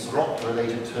find these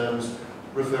Sorok-related terms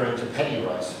referring to paddy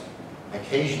rice.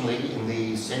 Occasionally, in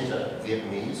the center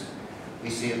Vietnamese, we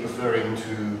see it referring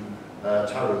to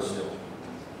taro still.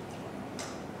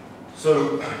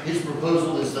 So his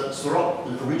proposal is that Sorok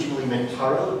originally meant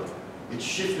taro. It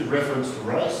shifted reference to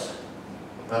rice.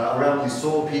 Around the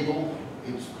Saw people,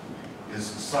 it is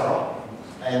Sarok.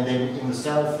 And then in the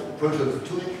south,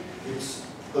 Proto-Katuic, its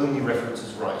only reference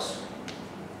is rice.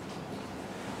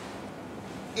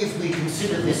 If we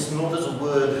consider this not as a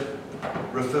word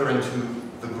referring to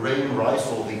the grain rice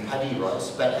or the paddy rice,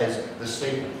 but as the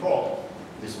staple crop,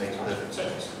 this makes perfect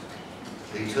sense.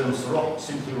 The term Sorok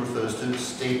simply refers to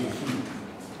staple food,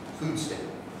 food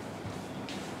staple.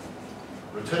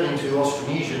 Returning to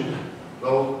Austronesian,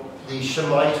 well, the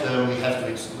Shamai term we have to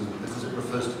exclude because it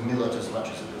refers to millet as much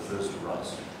as it refers to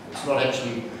rice. It's not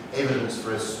actually evidence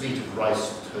for a suite of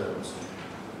rice terms.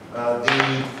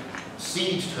 The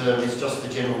seed term is just the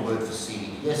general word for seed.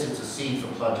 Yes, it's a seed for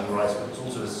planting rice, but it's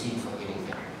also a seed for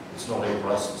anything. It's not a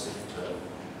rice-specific term.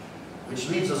 Which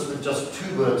leaves us with just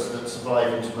 2 words that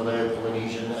survive into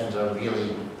Malayo-Polynesian and are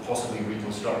really possibly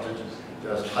reconstructed,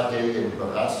 just Hade and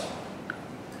Baras.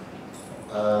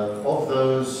 Of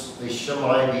those, the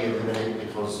Shamai we eliminate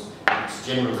because it's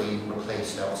generally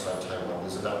replaced outside Taiwan.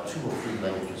 There's about 2 or 3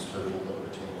 languages total that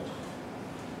retain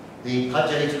it. The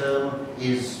Pade term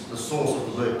is the source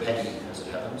of the word paddy, as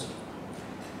it happens.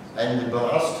 And the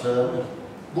Baras term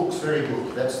looks very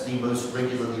good. That's the most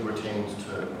regularly retained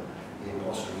term in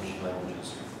Austronesian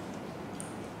languages.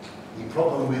 The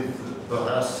problem with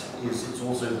Baras is it's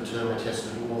also the term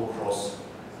attested all across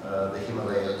the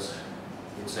Himalayas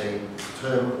It's a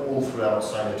term all throughout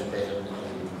Sino-Tibetan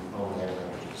and Mongolian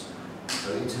languages.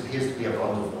 So it appears to be a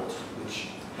Voronovo, which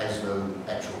has no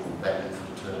actual value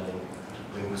for determining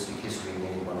linguistic history in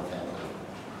any one family.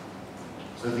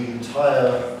 So the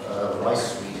entire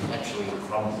rice suite actually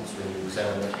crumbles when you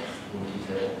examine it in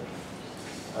detail.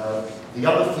 The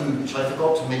other food, which I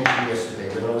forgot to mention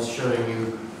yesterday when I was showing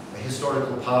you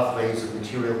historical pathways of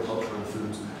material culture and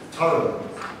foods, taro.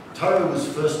 Taro was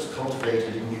first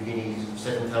cultivated in New Guinea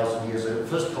 7,000 years ago,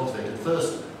 first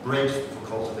bred for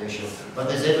cultivation, but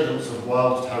there's evidence of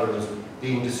wild taros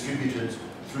being distributed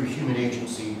through human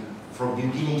agency from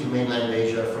New Guinea to mainland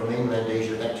Asia, from mainland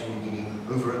Asia back to New Guinea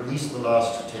over at least the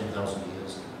last 10,000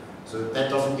 years. So that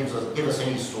doesn't give us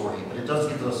any story, but it does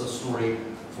give us a story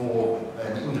for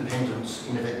an independent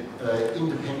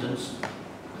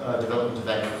development of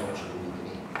agriculture in New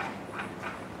Guinea.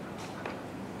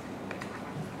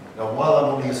 Now, while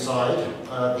I'm on the aside,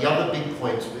 the other big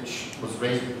point which was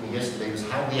raised with me yesterday was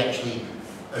how we actually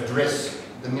address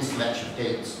the mismatch of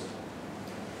dates.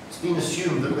 It's been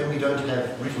assumed that when we don't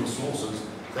have written sources,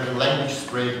 that a language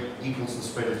spread equals the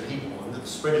spread of people, and that the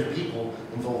spread of people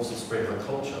involves the spread of a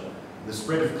culture. The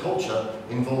spread of culture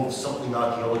involves something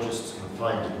archaeologists can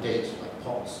find and date, like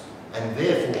pots. And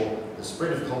therefore, the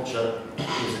spread of culture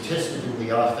is attested in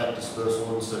the artifact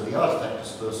dispersal, and so the artifact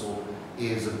dispersal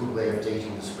is a good way of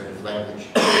dating the spread of language,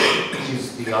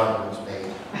 is the argument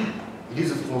made. It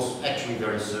is, of course, actually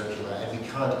very circular, and we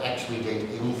can't actually date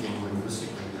anything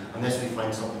linguistically unless we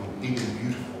find something big and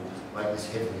beautiful, like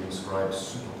this heavily inscribed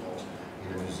superpot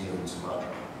in a museum in Sumatra.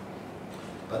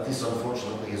 But this,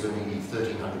 unfortunately, is only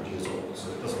 1,300 years old,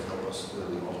 so it doesn't help us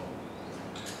early on.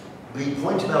 The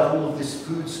point about all of this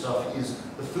food stuff is,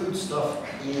 the food stuff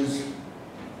is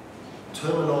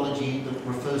terminology that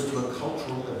refers to a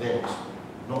cultural event,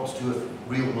 not to a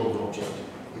real-world object.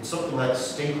 It's something like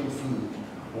staple food,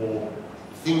 or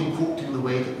thing cooked in the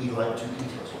way that we like to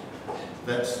eat it.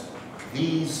 That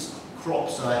these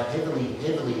crops are heavily,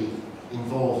 heavily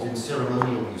involved in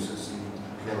ceremonial uses in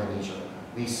Melanesia.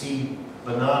 We see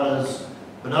banana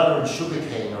and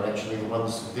sugarcane are actually the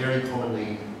ones very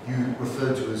commonly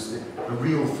referred to as the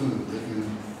real food that you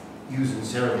use in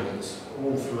ceremonies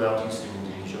all throughout eastern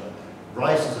Indonesia.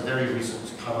 Rice is a very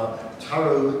recent comer.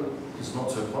 Taro is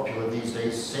not so popular these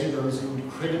days. Sago is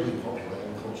incredibly popular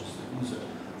in cultures that use it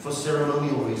for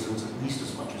ceremonial reasons, at least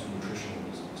as much as nutritional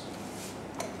reasons.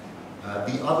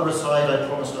 The other aside I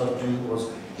promised I would do was,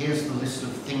 here's the list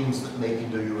of things that make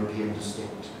Indo-European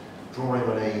distinct. Drawing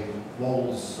on a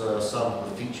Wall's sample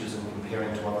of features and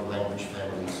comparing to other language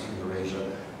families in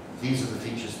Eurasia, these are the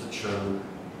features that show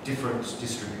different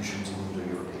distributions in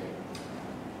Indo-European.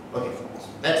 Okay,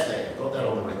 that's there, I've got that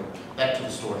on the record. Back to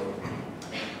the story.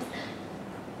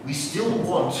 We still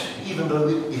want, even though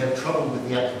we have trouble with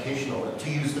the application of it, to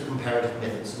use the comparative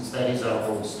method, since that is our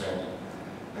gold standard.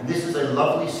 And this is a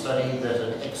lovely study that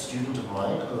an ex-student of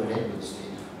mine, Owen Edwards,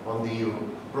 did on the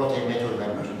Rote Meto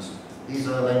languages. These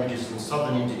are languages in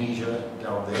southern Indonesia,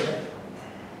 down there.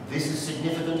 This is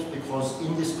significant because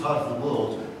in this part of the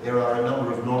world, there are a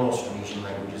number of non-Austronesian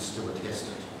languages still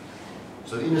attested.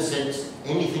 So in a sense,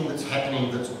 anything that's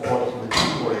happening that's odd in the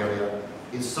Timor area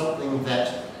is something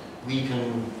that we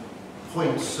can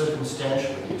point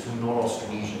circumstantially to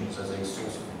non-Austronesians as a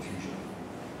source of confusion.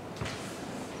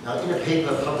 Now, in a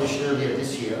paper published earlier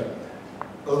this year,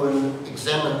 Owen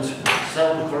examined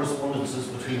sound correspondences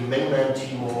between mainland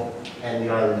Timor and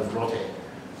the island of Rote.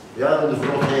 The island of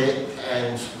Rote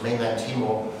and mainland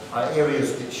Timor are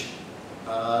areas which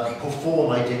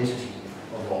perform identity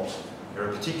a lot. There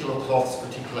are particular cloths,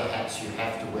 particular hats you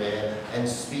have to wear, and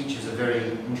speech is a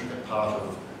very intricate part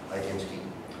of identity.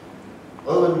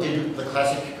 Owen did the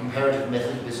classic comparative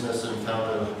method business and found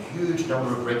a huge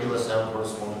number of regular sound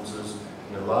correspondences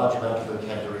in a large amount of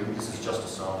vocabulary. This is just a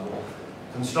sample.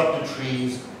 Constructed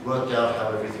trees, worked out how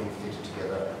everything fitted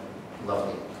together.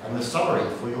 Lovely. And the summary,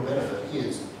 for your benefit,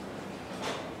 is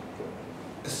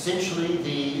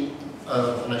essentially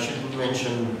and I should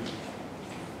mention,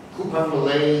 Kupang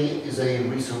Malay is a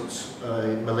recent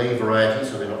Malay variety,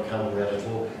 so they're not counting that at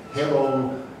all.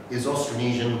 Helong is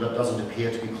Austronesian, but doesn't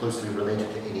appear to be closely related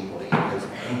to anybody. It has a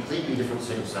completely different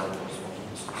set of sound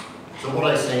correspondences. So what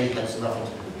I say has nothing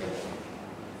to do with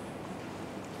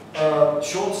that.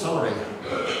 Short summary.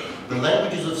 The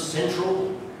languages of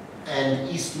Central and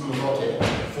Eastern Rote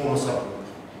form a subgroup.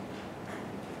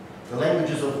 The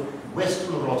languages of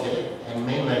Western Rote and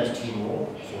mainland Timor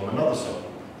form another subgroup.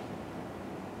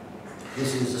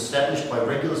 This is established by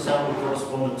regular sound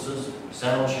correspondences,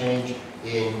 sound change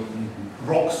in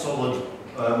rock-solid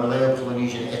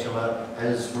Malayo-Polynesian etema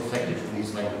as reflected in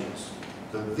these languages.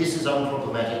 So this is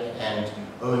unproblematic, and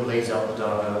Owen lays out the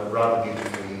data rather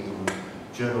beautifully in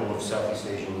Journal of Southeast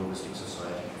Asian Linguistic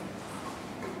Society.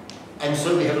 And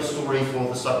so we have a story for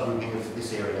the subgrouping of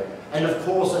this area. And of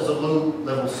course, as a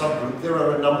low-level subgroup, there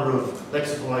are a number of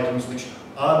lexical items which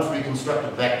aren't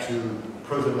reconstructed back to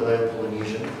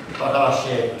Proto-Malayo-Polynesian, but are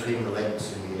shared between the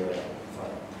lakes in the area.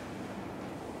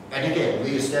 And again,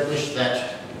 we established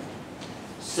that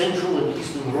Central and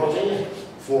Eastern Rote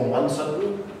form one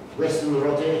subgroup, Western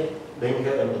Rote,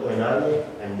 Lenca and Oenale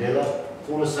and Dela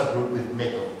form a subgroup with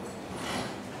Meto.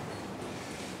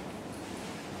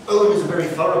 Owen is a very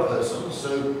thorough person,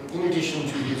 so in addition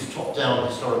to his top-down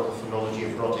historical phonology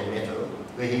of Rote Meto,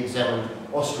 where he examined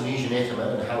Austronesian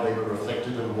etema and how they were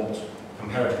reflected and what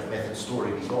comparative method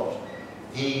story we got,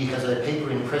 he has a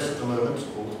paper in press at the moment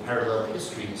called Parallel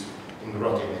Histories in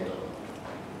Rote Meto.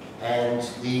 And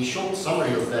the short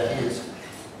summary of that is,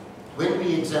 when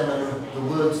we examine the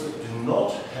words that do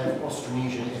not have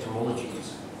Austronesian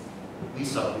etymologies, we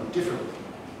subgroup differently.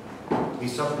 We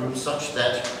subgroup such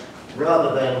that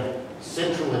rather than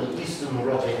Central and Eastern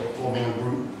Rote forming a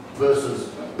group versus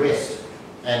West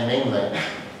and mainland,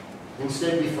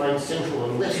 instead we find Central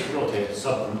and West Rote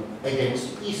subgroup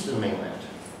against Eastern mainland.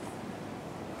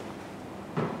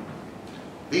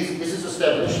 This is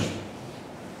established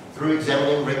through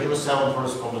examining regular sound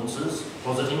correspondences,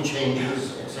 positing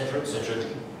changes, etc., etc. The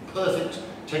perfect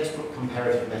textbook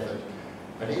comparative method.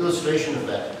 An illustration of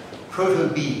that,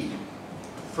 Proto-B.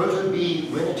 Proto-B,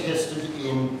 when attested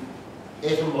in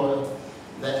etymology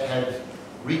that had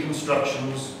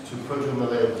reconstructions to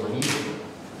Proto-Malayo-Polynesian,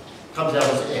 comes out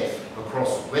as F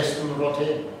across Western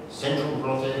Rote, Central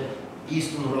Rote,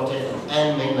 Eastern Rote,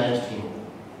 and mainland Timor.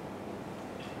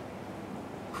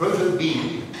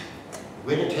 Proto-B,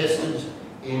 when attested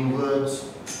in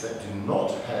words that do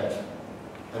not have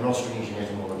an Austronesian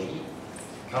etymology,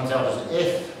 comes out as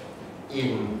F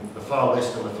in the far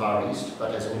west and the far east,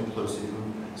 but as an implosive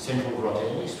in Central Rote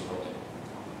and Eastern Rote.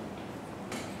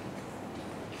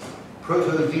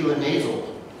 Proto-Vila-nasal,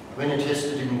 when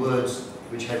attested in words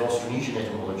which have Austronesian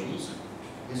etymologies,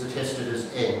 is attested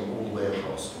as N all the way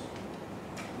across.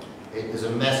 There's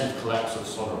a massive collapse of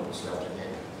sonorants now to N.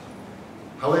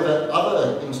 However,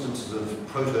 other instances of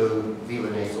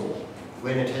Proto-Vila-nasal,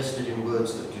 when attested in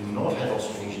words that do not have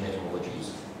Austronesian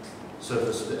etymologies,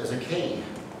 surface as a K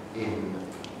in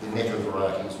the Meto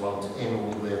varieties, while it's N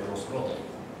all the way across Rote.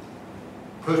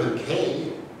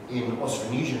 Proto-K in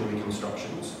Austronesian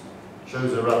reconstructions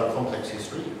shows a rather complex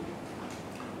history,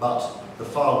 but the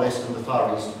far west and the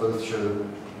far east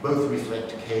both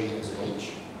reflect K as an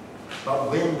H.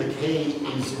 But when the K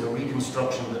is in a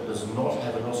reconstruction that does not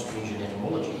have an Austronesian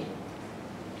etymology,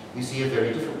 we see a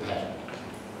very different pattern.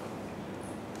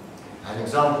 An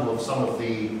example of some of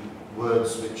the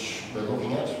words which we're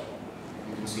looking at,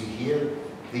 you can see here,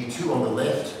 the two on the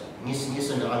left, Nis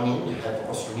and Angin, have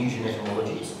Austronesian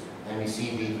etymologies, and we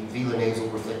see the Vila-nasal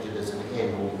reflected as an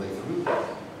N all the way through.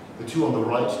 The two on the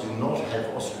right do not have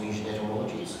Austronesian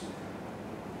etymologies,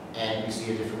 and we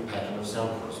see a different pattern of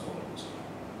sound correspondence.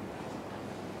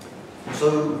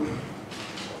 So,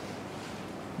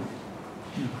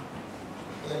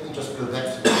 let me just go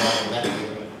back to the map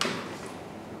here.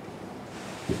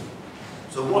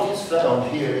 So what is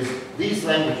found here is these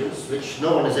languages, which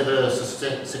no one has ever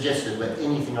suggested were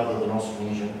anything other than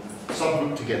Austronesian,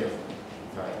 subgroup together.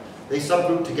 Right? They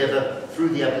subgroup together through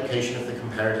the application of the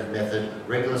comparative method,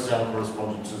 regular sound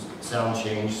correspondences, sound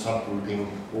change, subgrouping,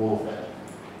 all of that.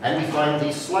 And we find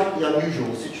the slightly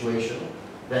unusual situation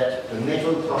that the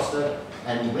Meto cluster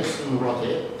and Western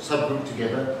Rote subgroup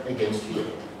together against here.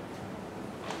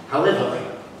 However,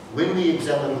 when we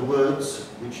examine the words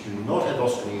which do not have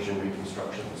Austronesian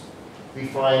reconstructions, we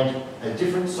find a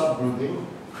different subgrouping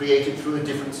created through a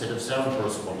different set of sound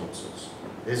correspondences.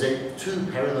 There's two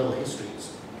parallel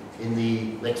histories in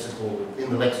the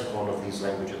lexicon of these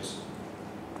languages.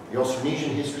 The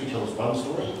Austronesian history tells one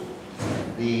story.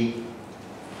 The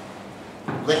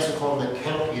lexicon that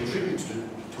cannot be attributed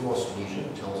to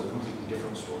Austronesian tells a completely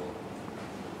different story.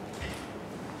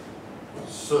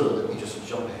 So let me just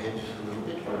jump ahead a little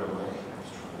bit. Where am I?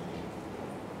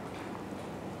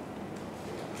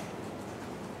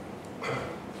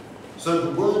 So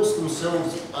the words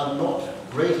themselves are not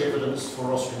great evidence for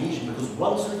Austronesian, because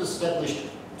once we've established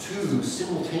two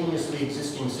simultaneously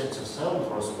existing sets of sound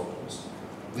correspondence,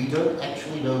 we don't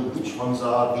actually know which ones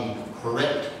are the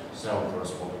correct sound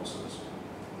correspondences.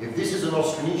 If this is an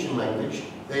Austronesian language,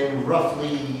 then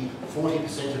roughly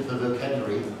 40% of the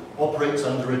vocabulary operates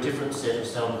under a different set of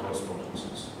sound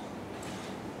correspondences.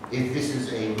 If this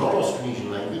is a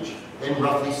non-Austronesian language, then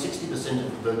roughly 60%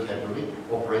 of the vocabulary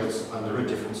operates under a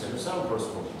different set of sound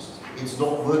correspondences. It's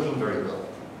not working very well.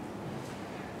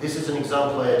 This is an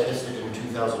example I tested in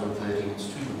 2013. It's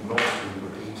too not to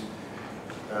repeat.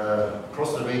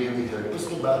 Across the radio we heard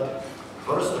whistling bug,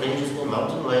 forest ranges in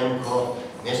mountain lion called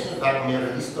National Park near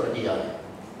Eurasia.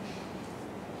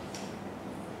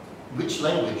 Which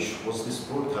language was this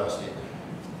broadcast in?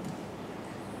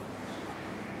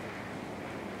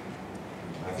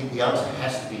 I think the answer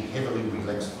has to be heavily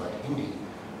re-lexified Hindi.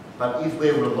 But if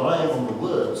we're relying on the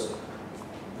words,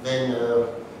 then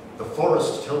the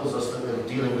forest tells us that we're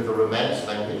dealing with a Romance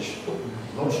language.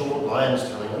 Not sure what Lion's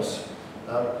telling us,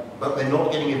 but we're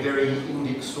not getting a very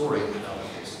Indic story out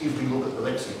of this if we look at the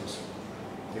lexemes.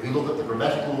 If we look at the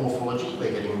grammatical morphology,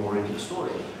 we're getting a more Indic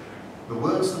story. The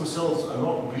words themselves are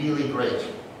not really great.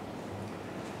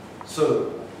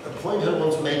 So, a point I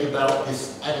want to make about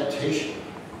this adaptation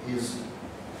is,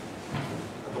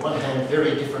 on the one hand,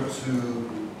 very different to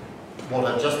what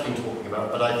I've just been talking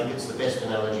about, but I think it's the best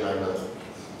analogy I know.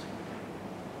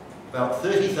 About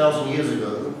 30,000 years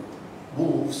ago,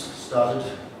 wolves started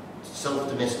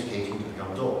self-domesticating to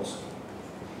become dogs.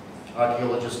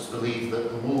 Archaeologists believe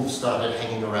that the wolves started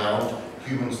hanging around,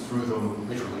 humans threw them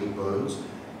literally bones,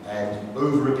 and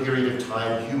over a period of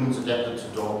time, humans adapted to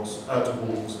dogs, to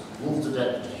wolves, wolves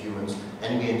adapted to humans,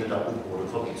 and we ended up with border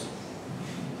collies.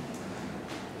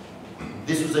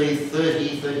 This was a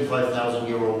 35,000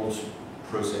 year old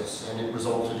process, and it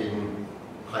resulted in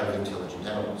highly intelligent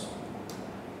animals.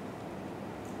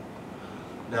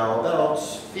 Now, about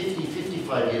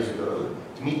 55 years ago,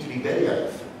 Dmitry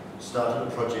Belyaev started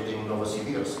a project in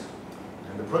Novosibirsk.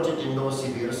 And the project in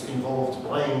Novosibirsk involved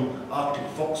buying Arctic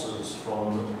foxes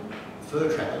from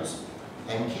fur trappers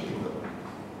and keeping them.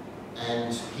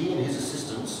 And he and his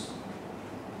assistants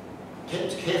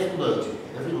kept careful note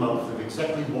every month of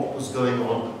exactly what was going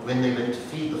on when they went to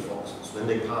feed the foxes, when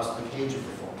they passed the cage of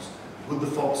the fox. Would the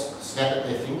fox snap at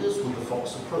their fingers? Would the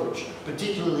fox approach?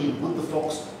 Particularly, would the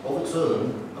fox of its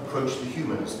own approach the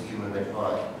human as the human went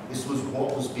by? This was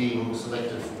what was being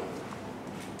selected for.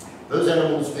 Those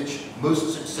animals which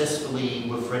most successfully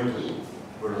were friendly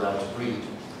were allowed to breed.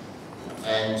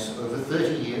 And over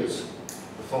 30 years,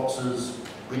 the foxes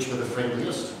which were the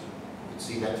friendliest, you can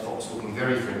see that fox looking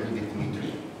very friendly with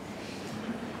Dmitry,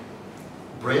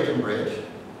 bred and bred,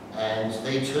 and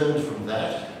they turned from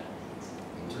that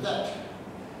into that.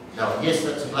 Now, yes,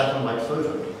 that's a black and white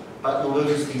photo, but you'll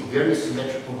notice the very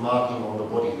symmetrical marking on the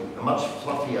body, a much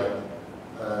fluffier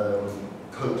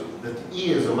coat, that the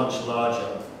ears are much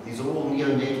larger. These are all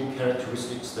neonatal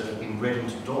characteristics that have been bred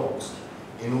into dogs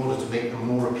in order to make them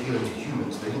more appealing to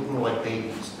humans. They look more like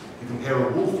babies. You compare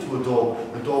a wolf to a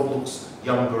dog, the dog looks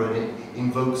younger and it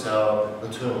invokes our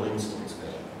maternal instincts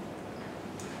there.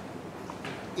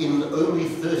 In only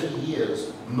 30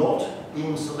 years, not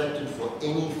being selected for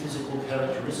any physical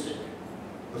characteristic,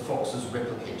 the foxes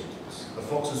replicated this. The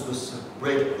foxes were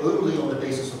bred only on the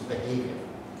basis of behavior.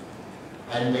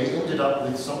 And they ended up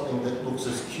with something that looks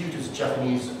as cute as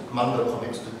Japanese manga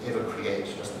comics could ever create,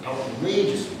 just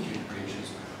outrageously cute creatures,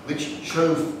 which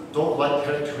show dog-like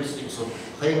characteristics of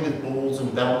playing with balls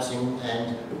and bouncing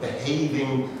and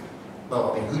behaving.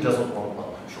 Well, I mean, who doesn't want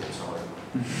one? Sure, sorry.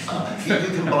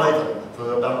 You can buy them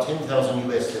for about 10,000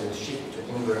 US. They will ship to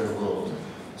anywhere in the world,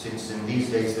 since in these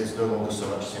days there's no longer so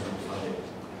much central funding.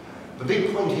 The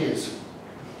big point is,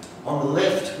 on the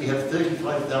left, we have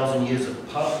 35,000 years of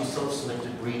partly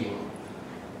self-selected breeding.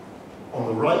 On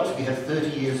the right, we have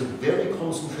 30 years of very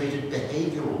concentrated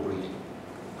behavioral breeding,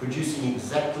 producing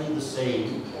exactly the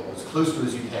same, or as close to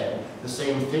as you can, the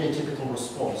same phenotypical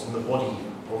response in the body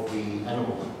of the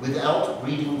animal, without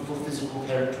breeding for physical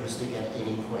characteristic at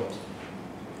any point.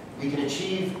 We can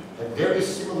achieve a very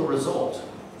similar result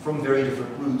from very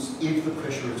different routes if the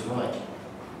pressure is right.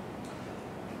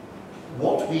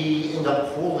 What we end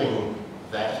up calling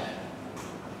that,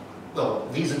 well,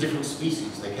 these are different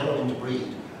species, they cannot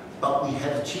interbreed, but we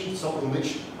have achieved something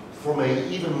which, from a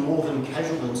even more than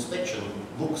casual inspection,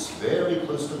 looks very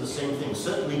close to the same thing.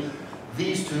 Certainly,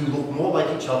 these two look more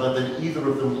like each other than either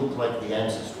of them look like the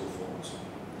ancestral forms.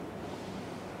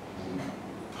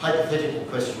 The hypothetical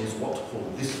question is what to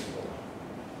call this form.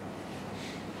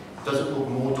 Does it look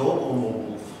more dog or more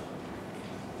wolf?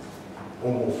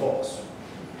 Or more fox?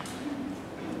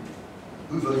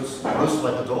 Who votes most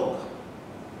like a dog?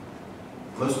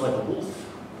 Most like a wolf?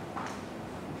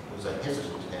 There's a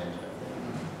hesitant hand.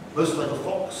 Most like a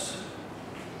fox?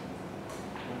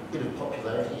 A bit of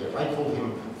popularity here. I call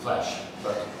him Flash,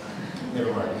 but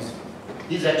never mind.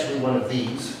 He's actually one of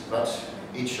these, but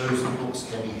it shows that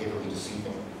looks can be heavily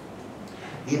deceiving.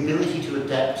 The ability to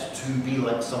adapt to be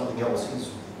like something else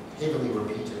is heavily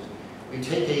repeated. We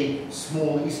take a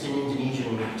small Eastern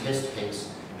Indonesian test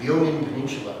case. The Onion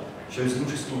Peninsula shows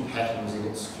interesting patterns in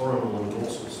its coronal and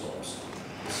dorsal stops.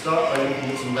 We start by looking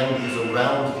at some languages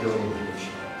around the Onion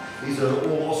Peninsula. These are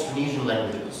all Austronesian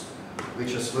languages,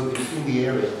 which are spoken in the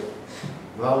area.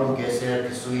 Waru, Geser,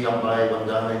 Kisui, Ambai,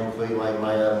 Wandamen, Koiwai,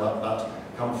 Maya, Matbat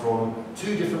come from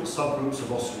 2 different subgroups of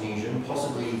Austronesian,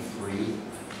 possibly 3.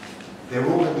 They're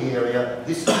all in the area.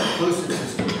 This is the closest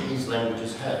system that these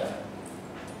languages have.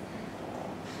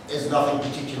 There's nothing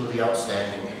particularly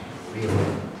outstanding,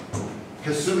 really.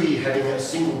 Kasui having a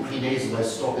single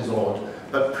prenasalized stop is odd,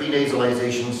 but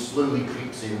prenasalization slowly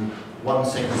creeps in 1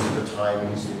 second at a time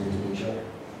in Eastern Indonesia.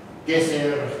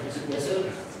 Geser, is it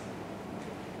Geser?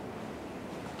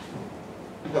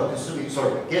 No, Kasui,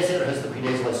 sorry, Geser has the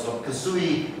prenasalized stop.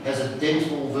 Kasui has a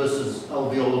dental versus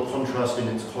alveolar contrast in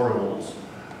its coronals.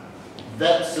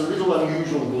 That's a little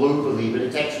unusual globally, but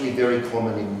it's actually very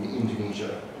common in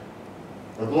Indonesia.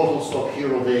 A glottal stop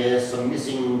here or there, some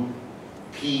missing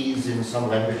P's in some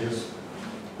languages,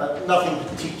 but nothing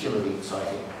particularly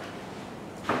exciting.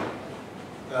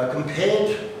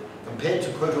 Compared to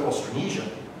Proto-Austronesian,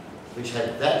 which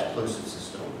had that closer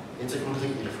system, it's a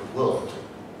completely different world.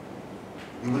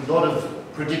 You would not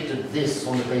have predicted this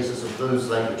on the basis of those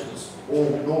languages,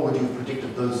 nor would you have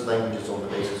predicted those languages on the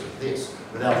basis of this,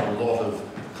 without a lot of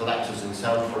collapses in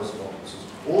sound correspondences.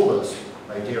 Almost,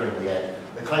 I daringly add,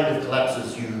 the kind of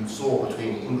collapses you saw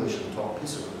between English and Tok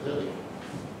Pisin earlier.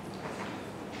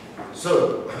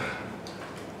 So,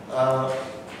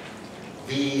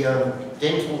 the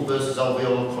dental versus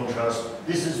alveolar contrast,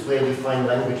 this is where we find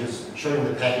languages showing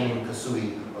the pattern in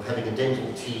Kasui of having a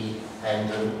dental T and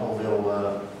an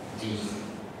alveolar D,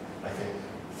 I think.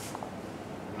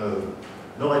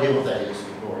 No idea what that is,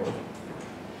 ignore it.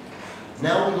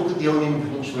 Now we look at the Onion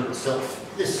Peninsula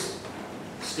itself, this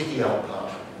sticky out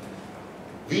part.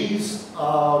 These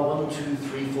are 1, 2,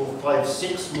 3, 4, 5,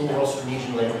 6 more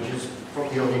Austronesian languages from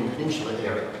the Onion Peninsula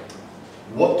area.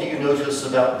 What do you notice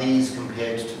about these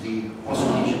compared to the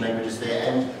Austronesian languages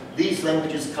there? And these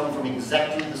languages come from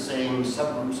exactly the same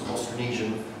subgroups of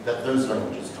Austronesian that those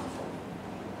languages come from.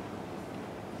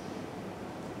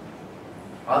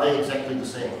 Are they exactly the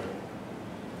same?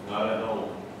 Not at all.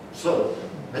 So,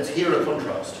 let's hear a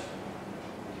contrast.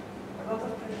 A lot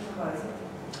of prenasalization.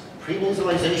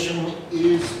 Prenasalization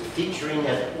is featuring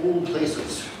at all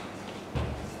places.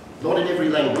 Not in every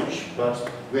language,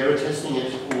 but we're testing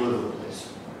it all over the place.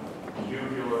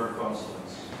 Uvular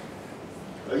consonants.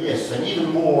 Yes, and even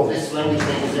more, this language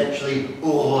name is actually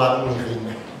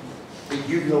Ulamin. It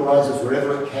uvularizes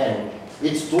wherever it can.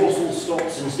 Its dorsal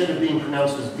stops, instead of being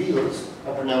pronounced as velars,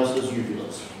 are pronounced as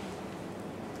uvulars.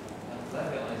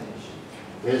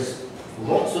 There's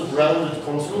lots of rounded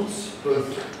consonants, both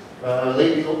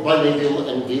labial, bilabial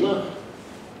and velar.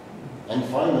 And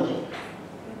finally,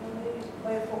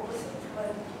 By focusing, by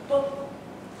top.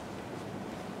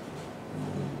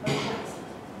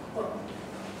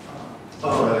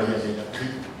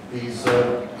 these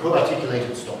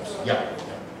co-articulated stops. Yeah.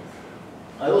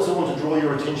 I also want to draw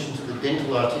your attention to the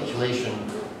dental articulation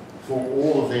for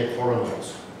all of their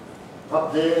coronals.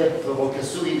 Up there, for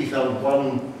Kasui, we found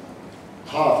one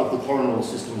half of the coronal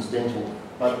system is dental,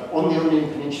 but on the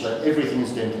Onion Peninsula, everything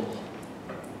is dental.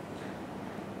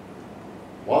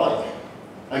 Why?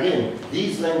 Again,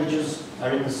 these languages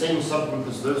are in the same subgroup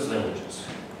as those languages.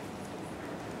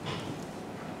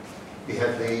 We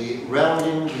have the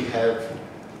rounding, we have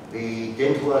the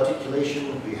dental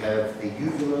articulation, we have the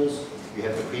uvulars, we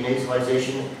have the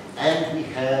prenasalization, and we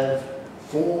have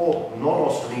 4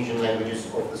 non-Austronesian languages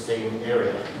of the same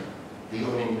area, the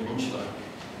Onion Peninsula,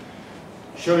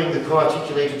 showing the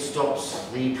co-articulated stops,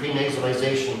 the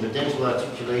prenasalization, the dental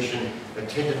articulation, a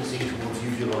tendency towards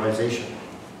uvularization.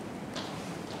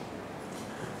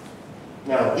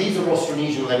 Now, these are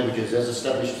Austronesian languages as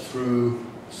established through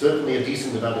certainly a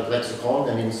decent amount of lexicon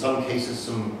and in some cases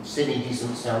some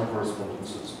semi-decent sound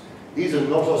correspondences. These are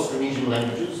not Austronesian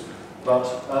languages, but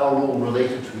are all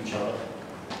related to each other.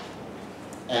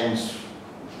 And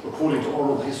according to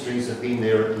oral histories, have been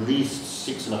there at least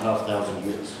 6,500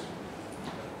 years.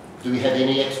 Do we have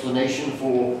any explanation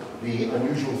for the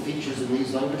unusual features in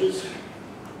these languages?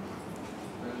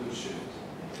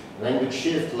 Language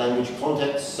shift, language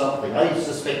context, something. I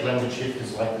suspect language shift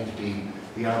is likely to be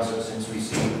the answer since we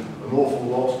see an awful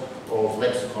lot of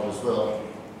lexicon as well.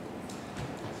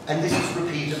 And this is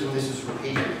repeated and this is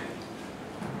repeated.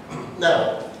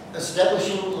 Now,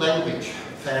 establishing language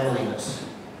familyness.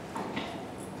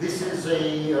 This is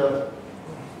an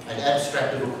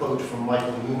abstract of a quote from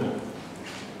Michael Noonan.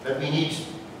 That we need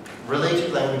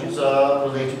related languages are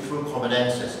related through a common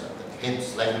ancestor.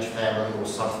 hence language family or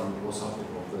something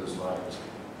of those lines.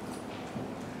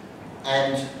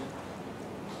 And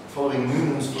following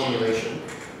Noonan's formulation,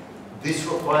 this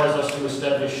requires us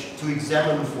to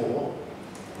examine for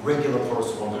regular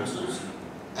correspondences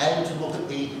and to look at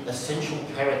the essential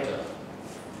character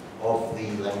of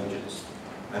the languages.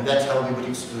 And that's how we would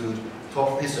exclude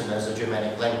Tok-Pisin as a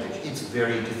Germanic language. It's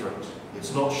very different.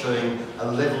 It's not showing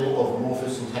a level of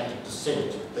morphosyntactic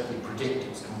descent that we predict.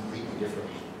 It's completely different.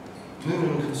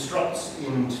 Noonan constructs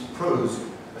in prose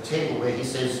a table where he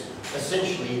says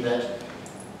essentially that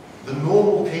the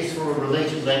normal case for a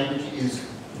related language is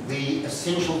the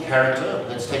essential character,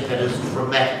 let's take that as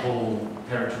grammatical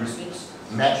characteristics,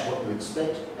 match what you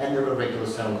expect, and there are regular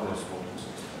sound correspondences.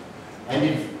 And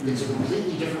if it's a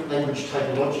completely different language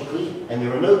typologically, and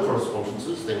there are no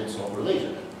correspondences, then it's not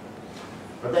related.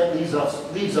 But that leaves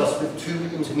us with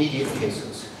two intermediate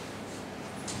cases.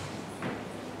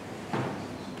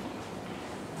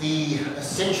 The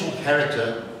essential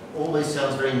character always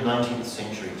sounds very 19th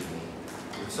century to me.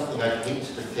 It's something I hate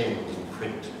to defend in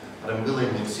print, but I'm willing,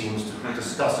 it seems, to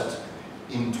discuss it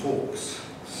in talks.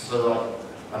 So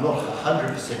I'm not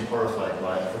 100% horrified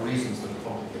by it for reasons that are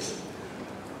complicated.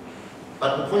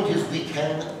 But the point is, we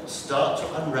can start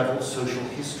to unravel social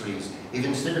histories. If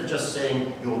instead of just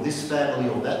saying, you're this family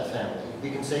or that family,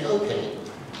 we can say, okay,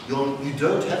 you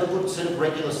don't have a good set of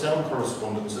regular sound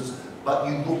correspondences, but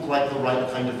you look like the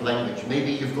right kind of language.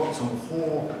 Maybe you've got some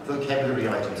poor vocabulary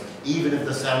items, even if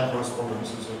the sound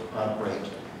correspondences aren't great.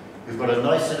 You've got a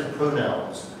nice set of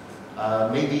pronouns.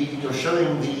 Maybe you're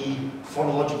showing the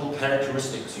phonological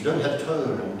characteristics. You don't have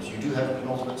tone, and you do have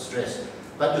penultimate stress,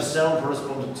 but your sound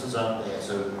correspondences aren't there.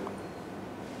 So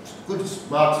good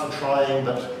marks for trying,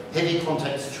 but heavy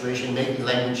contact situation, maybe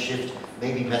language shift,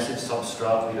 maybe massive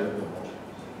substrat, we don't know what.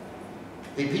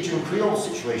 The Pidgin Creole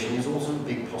situation is also a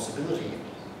big possibility.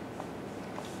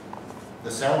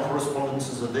 The sound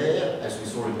correspondences are there, as we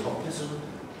saw in Tok-Pisin,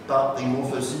 but the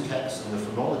morphosyntax and the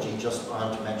phonology just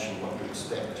aren't matching what you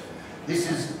expect. This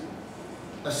is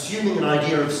assuming an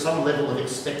idea of some level of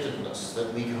expectedness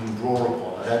that we can draw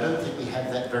upon, and I don't think we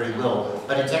have that very well,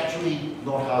 but it's actually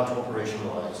not hard to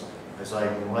operationalize, as I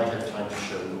might have time to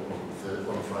show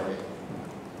on Friday.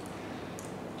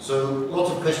 So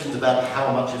lots of questions about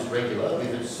how much is regular.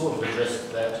 We've sort of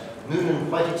addressed that. Noonan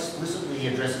quite explicitly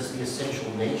addresses the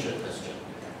essential nature question,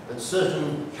 that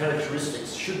certain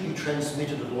characteristics should be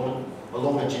transmitted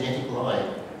along a genetic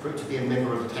line for it to be a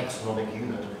member of a taxonomic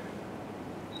unit.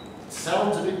 It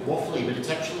sounds a bit waffly, but it's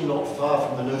actually not far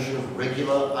from the notion of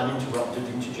regular, uninterrupted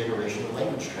intergenerational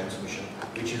language transmission,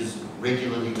 which is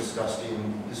regularly discussed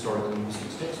in historical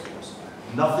linguistics textbooks.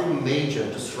 Nothing major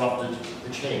disrupted the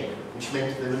chain, which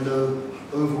meant there were no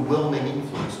overwhelming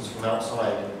influences from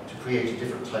outside to create a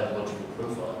different typological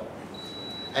profile.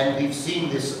 And we've seen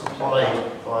this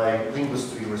applied by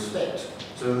linguists we respect.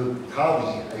 So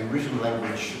Kawi, a written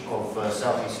language of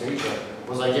Southeast Asia,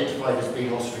 was identified as being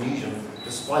Austronesian,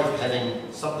 despite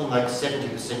having something like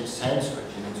 70% Sanskrit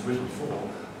in its written form,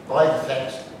 by the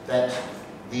fact that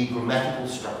the grammatical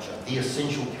structure, the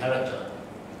essential character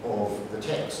of the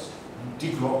text,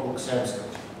 did not look Sanskrit.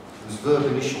 It was verb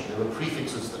initial. There were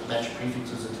prefixes that match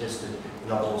prefixes attested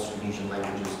in other Austronesian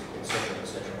languages, etc.,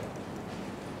 etc.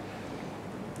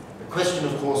 The question,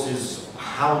 of course, is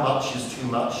how much is too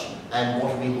much, and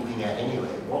what are we looking at anyway?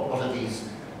 What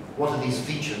are these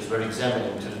features we're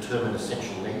examining to determine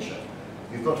essential nature?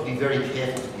 You've got to be very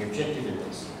careful to be objective in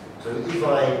this. So if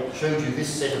I showed you this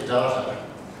set of data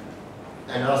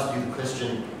and asked you the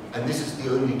question, and this is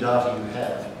the only data you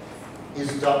have,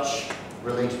 is Dutch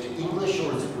related to English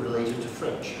or is it related to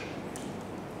French?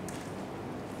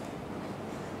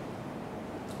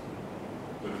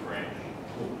 With French.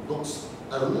 It looks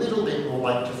a little bit more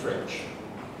like to French.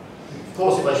 Of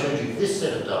course, if I showed you this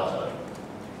set of data,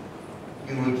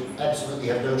 you would absolutely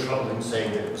have no trouble in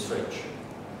saying that it was French,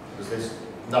 because there's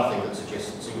nothing that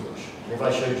suggests it's English. And if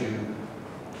I showed you,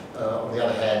 on the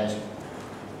other hand,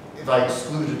 if I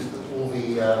excluded all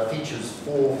the features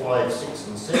 4, 5, 6,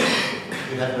 and 7,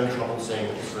 you'd have no trouble saying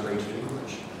that it's related to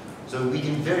English. So we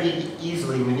can very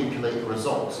easily manipulate the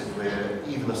results if we're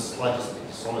even the slightest bit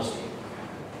dishonesty.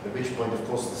 At which point, of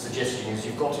course, the suggestion is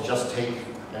you've got to just take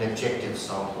an objective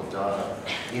sample of data.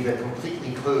 Either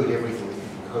completely code everything that you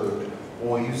can code,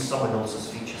 or use someone else's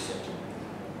feature set.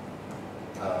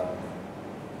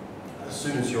 As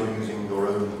soon as you're using your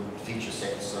own feature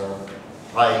sets,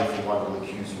 I, for one, will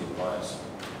accuse you of bias.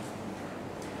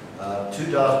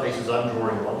 Two databases I'm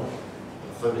drawing on,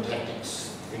 phonotactics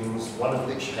things, one of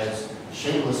which has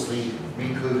shamelessly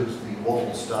recoded the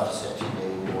models data set in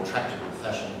a more tractable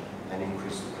fashion and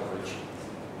increased the coverage.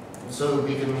 so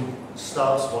we can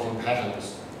start spotting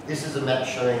patterns. This is a map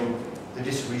showing the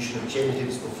distribution of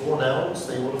genitives before nouns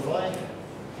they modify,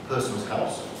 person's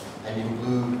house, and in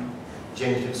blue,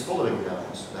 genitives following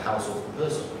nouns, the house of the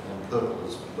person, and purple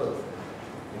is both.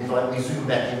 And if we zoom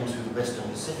back into the Western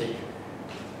Pacific,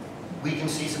 we can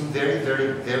see some very,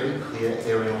 very, very clear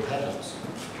aerial patterns.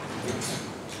 It's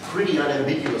pretty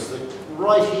unambiguous that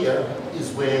right here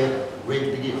is where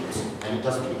red begins, and it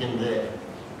doesn't begin there.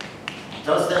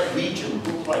 Does that region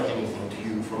look like anything to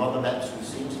you from other maps we've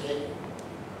seen today?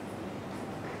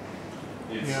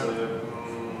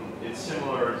 It's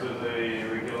similar to the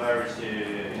regularity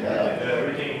in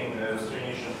retaining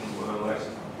definition from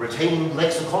lexicon. Retaining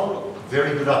lexicon,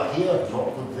 very good up here,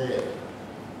 not good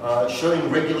there. Showing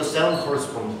regular sound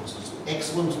correspondences,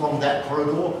 excellent along that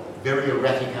corridor, very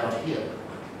erratic out here.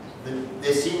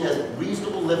 They're seen as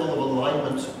reasonable level of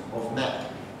alignment of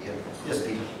map here. Yes,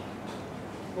 Peter?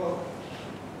 Well,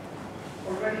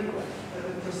 already the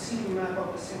preceding map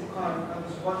of the same kind, I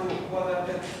was wondering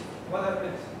whether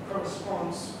it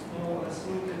corresponds more or less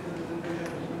neatly to the division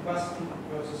between Western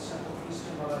versus Central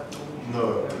Eastern Polynesian.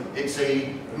 No, it's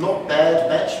a not bad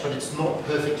match, but it's not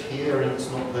perfect here and it's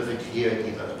not perfect here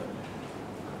either.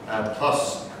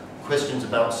 Plus, questions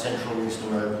about Central and Eastern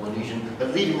Polynesian,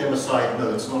 but leaving them aside,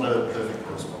 no, it's not a perfect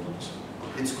correspondence.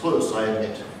 It's close, I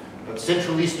admit. But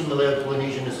Central Eastern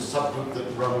Polynesian is a subgroup that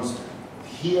runs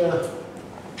here,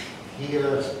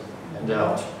 here, and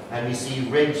out. And we see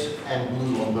red and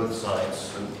blue on both sides,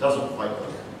 so it doesn't quite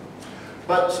work.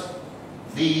 But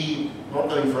not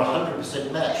going for a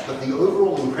 100% match, but the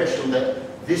overall impression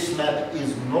that this map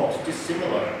is not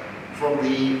dissimilar from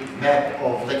the map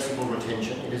of lexical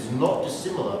retention, it is not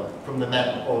dissimilar from the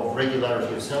map of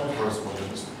regularity of sound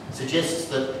correspondence, suggests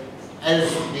that,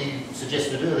 as we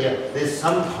suggested earlier, there's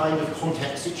some kind of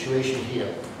contact situation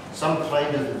here, some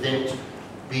kind of event,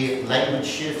 be it language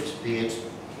shift, be it,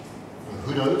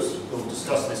 who knows, we'll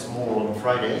discuss this more on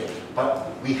Friday,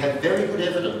 but we have very good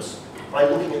evidence by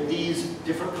looking at these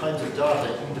different kinds of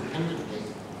data independently,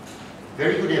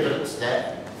 very good evidence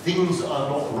that things are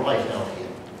not right out here.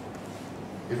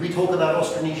 If we talk about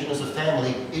Austronesian as a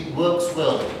family, it works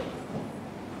well,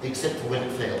 except for when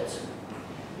it fails.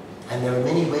 And there are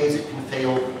many ways it can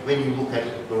fail when you look at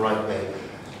it the right way.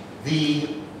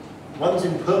 The ones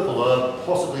in purple are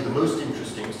possibly the most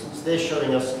interesting, since they're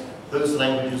showing us those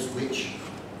languages which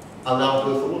allow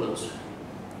both orders.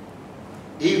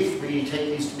 If we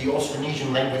take these to be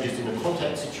Austronesian languages in a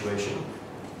contact situation,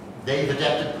 they've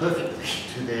adapted perfectly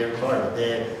to their environment.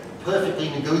 They're perfectly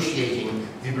negotiating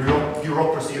the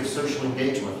bureaucracy of social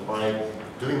engagement by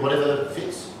doing whatever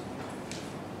fits.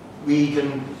 We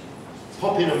can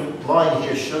pop in a line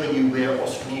here showing you where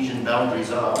Austronesian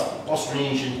boundaries are.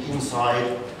 Austronesian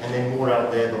inside, and then more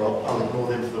out there, but I'll ignore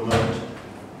them for the moment.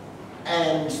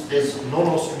 And there's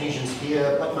non-Austronesians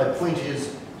here, but my point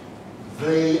is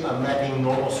they are mapping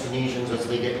non-Austronesians as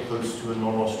they get close to a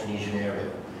non-Austronesian area.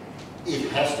 It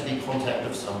has to be contact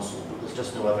of some sort. There's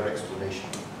just no other explanation.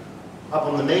 Up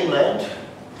on the mainland,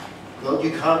 well,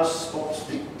 you can't spot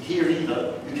here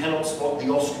either, you cannot spot the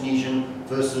Austronesian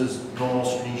versus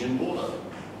non-Austronesian border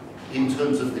in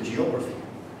terms of the geography.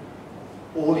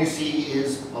 All you see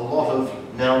is a lot of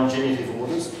noun-genitive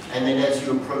orders, and then as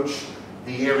you approach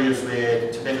the areas where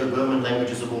Tibeto-Burman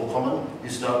languages are more common, you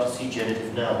start to see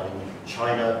genitive noun in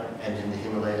China and in the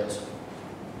Himalayas.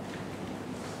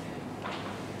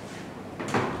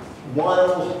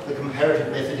 While the comparative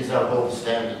method is our gold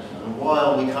standard, and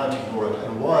while we can't ignore it,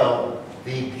 and while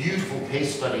the beautiful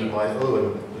case study by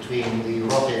Owen between the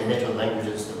Rote and Meto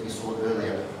languages that we saw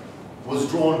earlier was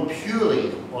drawn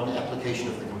purely on application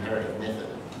of the comparative method,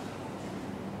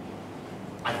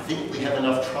 I think we have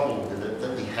enough trouble with it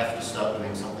that we have to start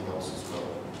doing something else as well.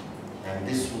 And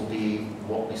this will be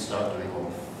what we start doing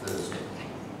on Thursday.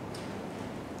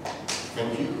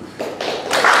 Thank you.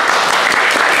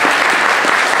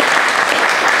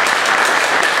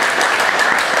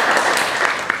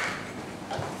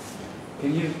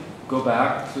 Can you go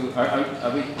back to,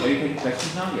 are you taking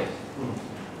questions now? Yes.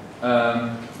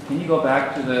 Can you go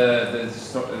back to the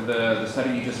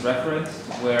study you just referenced,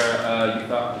 where you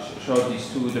showed these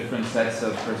two different sets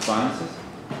of correspondences?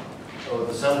 Oh,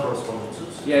 the sound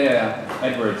correspondences? Yeah.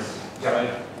 Edwards, yeah.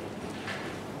 Right?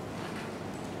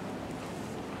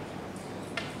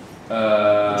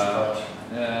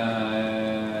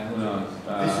 Who knows?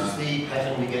 This is the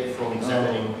pattern we get from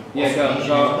examining. Yeah,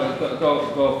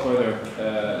 go further.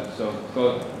 So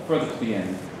go further to the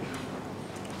end.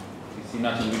 You see,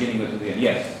 not to the beginning, but to the end.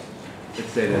 Yes.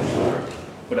 Let's say this, or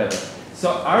whatever. So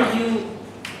are you?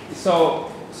 So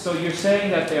you're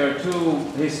saying that there are two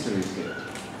histories here.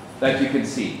 that you can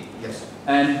see. Yes.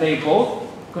 And they both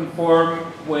conform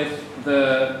with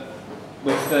the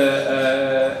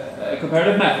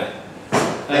comparative method.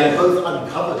 They're both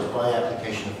uncovered by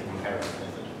application of the comparative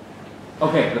method.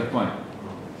 Okay, good point.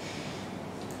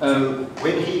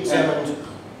 When he examined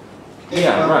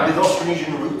with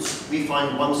Austronesian roots, we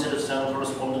find one set of sound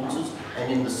correspondences,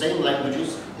 and in the same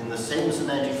languages, in the same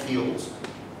semantic fields,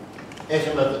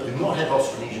 ethyma that do not have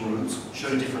Austronesian roots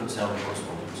show different sound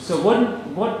correspondences. So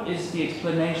what is the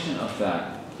explanation of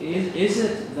that? Is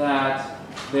it that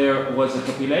there was a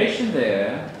population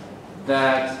there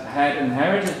that had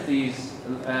inherited these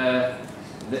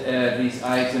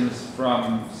items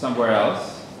from somewhere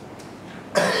else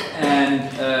and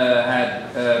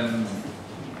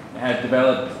had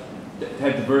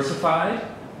diversified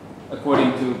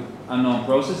according to unknown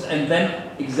process, and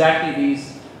then exactly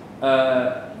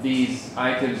these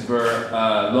items were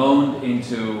loaned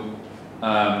into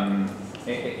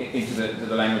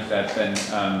the language that then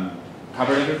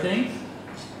covered everything?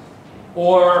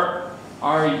 Or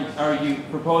are you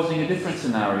proposing a different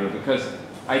scenario? Because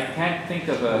I can't think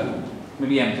of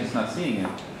maybe I'm just not seeing it.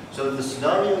 So the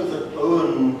scenario that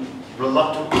Owen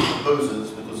reluctantly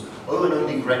proposes, because Owen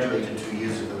only graduated 2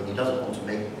 years ago and he doesn't want to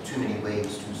make too many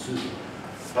waves too soon,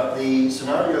 but the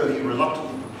scenario he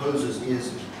reluctantly proposes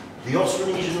is the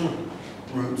Austronesian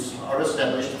roots are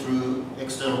established through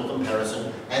external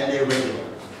comparison and they're regular.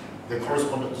 Their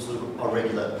correspondences are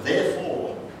regular.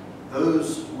 Therefore,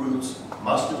 those roots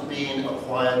must have been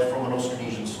acquired from an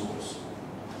Austronesian source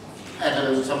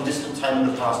at some distant time in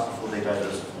the past before they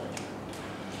diversified.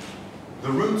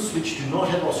 The roots which do not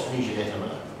have Austronesian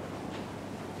ethyma,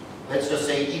 let's just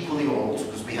say equally old,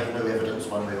 because we have no evidence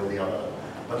one way or the other,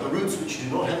 but the roots which do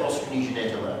not have Austronesian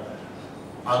ethyma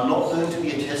are not known to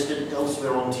be attested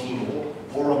elsewhere on Timor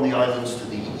or on the islands to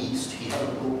the east. He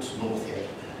hasn't looked north yet,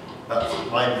 but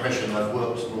my impression, I've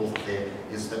worked north there,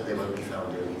 is that they won't be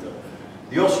found there either.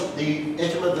 The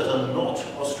ethyma that are not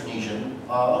Austronesian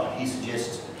are, he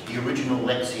suggests, the original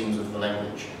lexemes of the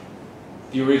language.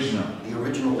 The original? The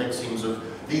original lexemes of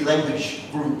the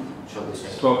language group, shall we say.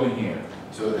 Spoken here.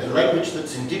 So a language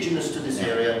that's indigenous to this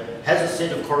area has a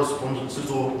set of correspondences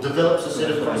or develops a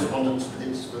set of correspondence with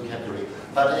its vocabulary.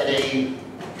 But at a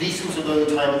decent ago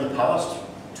time in the past,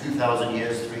 2,000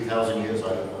 years, 3,000 years, I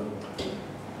don't know,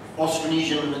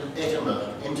 Austronesian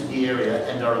ethyma enter the area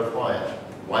and are acquired.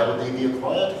 Why would they be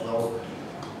acquired? Well,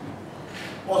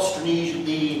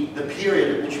 Austronesia, the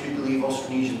period at which we believe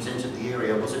Austronesians entered the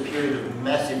area was a period of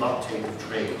massive uptake of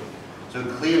trade. So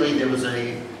clearly there was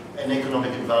an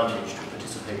economic advantage to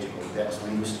participating in that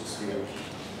linguistic sphere.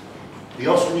 The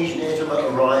Austronesian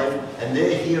ethyma arrive and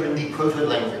they're here in the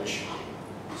proto-language,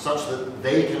 such that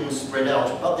they can spread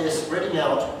out, but they're spreading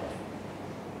out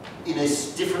in a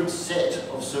different set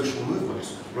of social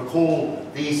movements. Recall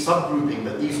the subgrouping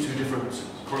that these two different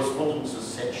correspondences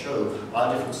set show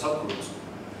are different subgroups.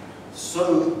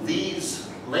 So these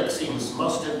lexemes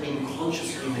must have been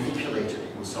consciously manipulated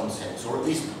in some sense, or at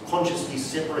least consciously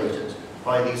separated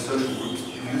by these social groups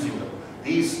using them.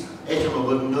 These ethyma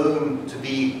were known to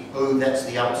be, oh, that's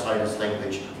the outsider's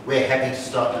language. We're happy to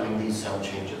start doing these sound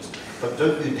changes. But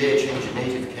don't you dare change a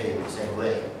native K in the same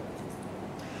way.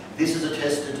 This is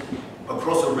attested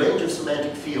across a range of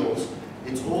semantic fields.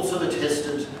 It's also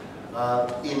attested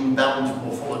in bound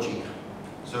morphology.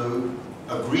 So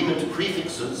agreement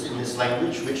prefixes in this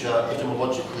language, which are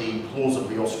etymologically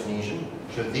plausibly Austronesian,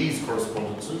 show these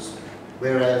correspondences,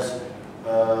 whereas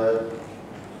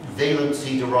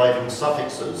valency deriving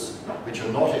suffixes, which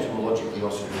are not etymologically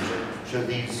Austronesian, show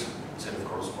these set of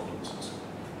correspondences.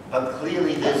 But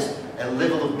clearly there's a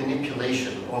level of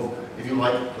manipulation of, if you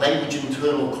like, language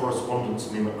internal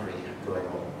correspondence mimicry going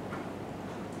on.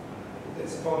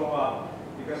 Let's follow up,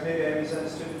 because maybe I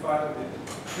misunderstood part of the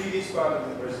previous part of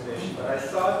the presentation, but I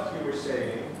thought you were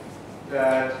saying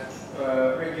that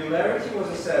regularity was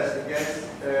assessed against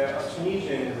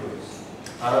Austronesian roots.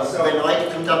 When I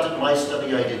conducted my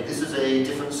study, I did. This is a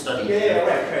different study. Yeah,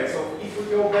 right. So if we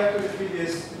go back to the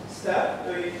previous step,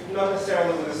 not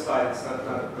necessarily with the slide, it's not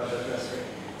that necessary.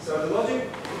 So the logic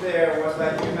there was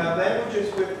that you have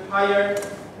languages with higher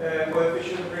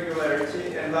coefficient of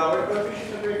regularity and lower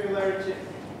coefficient of regularity,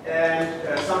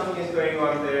 and something is going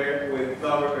on there with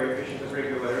lower coefficient of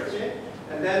regularity,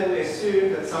 and then we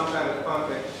assume that some kind of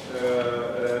conflict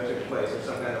took place, or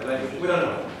some kind of language. We don't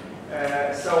know.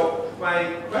 So my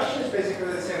question is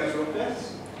basically the same as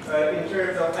Rupert's. In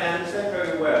terms of, I understand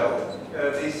very well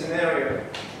the scenario,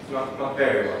 not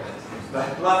very well,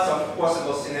 but lots of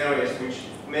possible scenarios which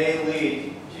may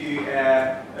lead to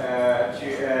a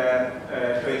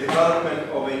development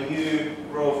of a new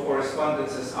wrote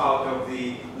correspondences out of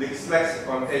the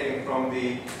lexicon taken from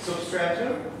the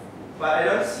substratum, but I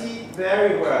don't see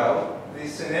very well the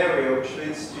scenario which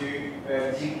leads to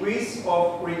a decrease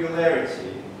of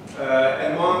regularity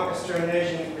among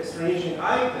Austronesian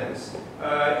items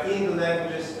in the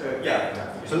languages.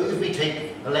 So if we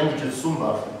take a language of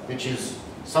Sumba, which is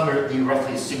somewhere at the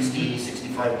roughly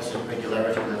 60-65%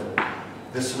 regularity level,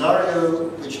 the scenario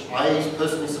which I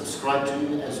personally subscribe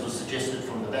to, as was suggested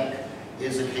from the back,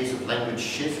 is a case of language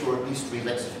shift or at least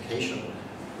relexification.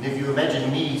 And if you imagine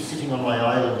me sitting on my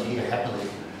island here happily,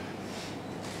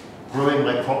 growing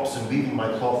my crops and weaving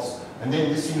my cloths, and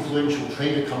then this influential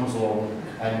trader comes along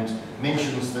and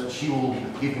mentions that she will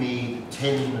give me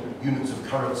 10 units of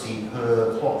currency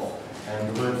per cloth,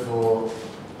 and the word for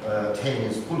 10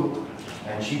 is puluk,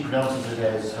 and she pronounces it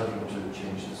as, how do you want to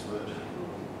change this word?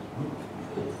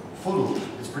 Fuluk.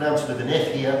 It's pronounced with an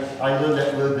F here. I learned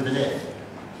that word with an F.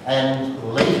 And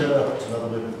later, what's another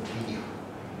word with a P?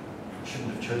 I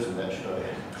shouldn't have chosen that, should I?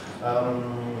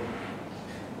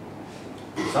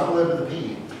 Some word with a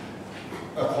P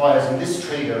acquires, and this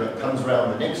trader comes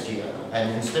around the next year, and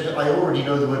instead of, I already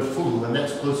know the word fulu, and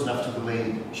that's close enough to the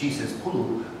way she says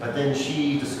pulu, but then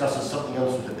she discusses something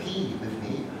else with a P with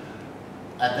me.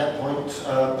 At that point,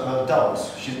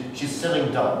 doves. She's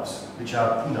selling doves, which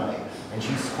are punai, and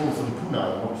she calls them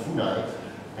punai, not funai.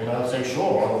 And I'll say,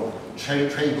 sure, I'll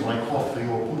trade my cloth for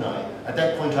your punai. At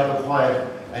that point, I've acquired,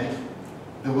 and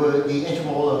the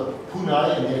etymology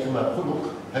punai and the etymology puluk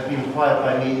have been acquired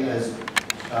by me as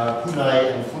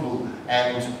punai and fulu,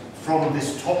 and from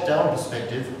this top-down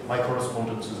perspective, my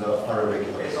correspondences are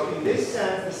irregular. Okay, so in this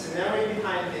sense, the scenario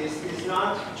behind this is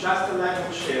not just a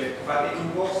language shift, but it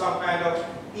involves some kind of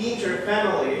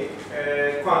inter-family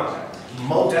contact.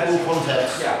 Multiple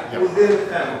contacts. Yeah, within the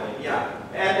family, yeah.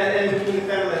 And between the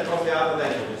family and from the other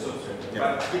languages, so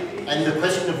yeah. And the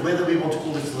question of whether we want to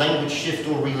call this language shift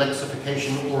or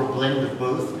relexification or a blend of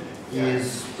both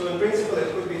is... So in principle,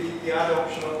 it could be the other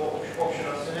optional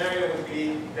scenario would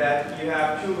be that you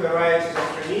have two varieties of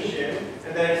Austronesian,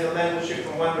 and there is a language shift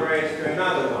from one variety to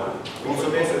another one, which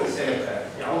would be the same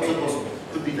effect. Yeah, also possible.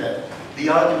 Could be that. The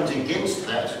argument against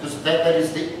that, because that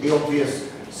is the obvious,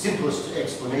 simplest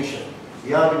explanation.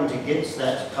 The argument against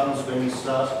that comes when we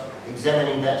start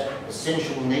examining that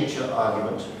essential nature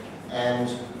argument, and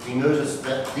we notice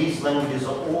that these languages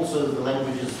are also the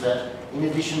languages that, in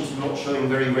addition to not showing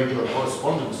very regular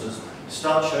correspondences,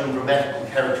 start showing grammatical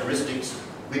characteristics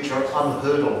which are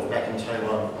unheard of back in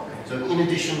Taiwan. So in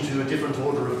addition to a different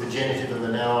order of the genitive and the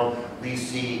noun, we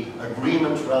see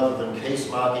agreement rather than case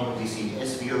marking, we see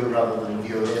SVO rather than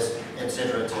VOS,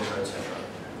 etc., etc., etc.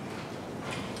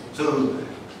 So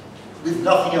with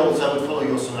nothing else, I would follow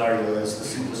your scenario as the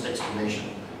simplest explanation.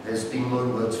 There's been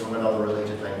loanwords from another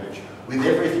related language. With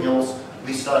everything else,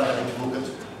 we start having to look at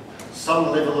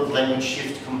some level of language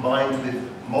shift combined with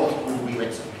multiple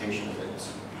relexification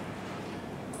events.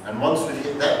 And once we've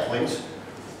hit that point,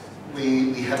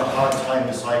 we have a hard time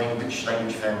deciding which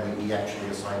language family we actually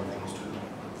assign things to.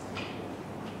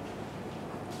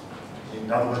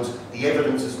 In other words, the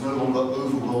evidence is no longer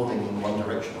overwhelming in one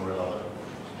direction or another.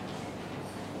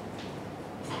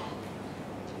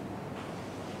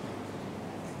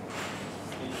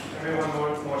 Maybe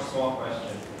one more small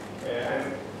question.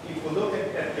 And if we look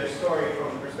at your story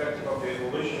from the perspective of the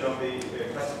evolution of the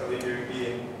classical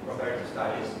Indo-European comparative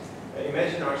studies,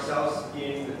 imagine ourselves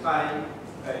in the time.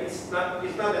 It's not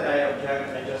that I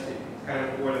object. I just kind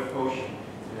of word of caution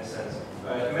in a sense.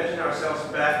 Imagine ourselves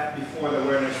back before the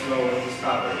awareness law was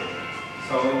discovered.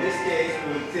 So in this case,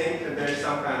 we would think that there is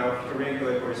some kind of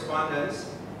irregular correspondence,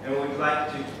 and we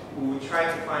would try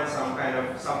to find some kind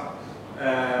of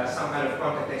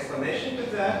contact explanation to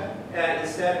that, and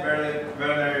instead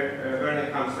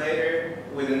Werner comes later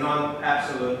with a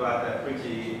non-absolute but a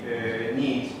pretty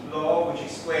neat law which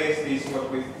explains these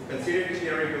what we consider to be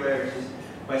irregularities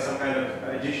by some kind of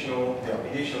additional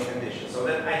conditions. So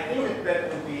then I think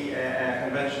that would be a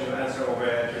conventional answer over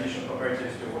a traditional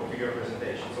comparative to your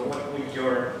presentation. So what would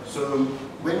your... So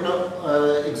when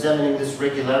examining this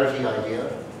regularity idea,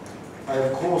 I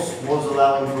of course was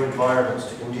allowing for environments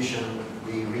to condition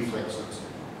the reflexes.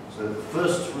 So the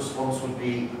first response would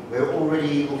be, we're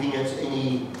already looking at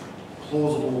any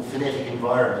plausible phonetic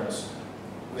environments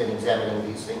when examining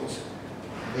these things.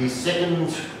 The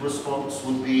second response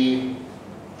would be,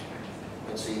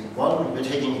 let's see, one, we're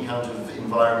taking account of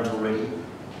environment already.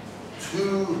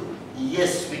 Two,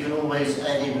 yes, we can always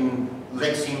add in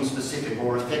lexeme-specific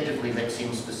or effectively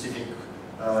lexeme-specific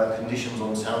conditions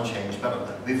on sound change,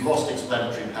 but we've lost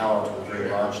explanatory power to a very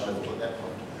large level at that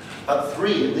point. But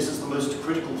three, and this is the most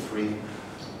critical three,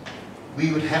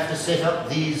 we would have to set up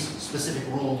these specific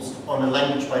rules on a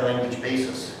language by language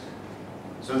basis.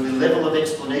 So the level of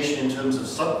explanation in terms of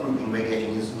subgrouping we're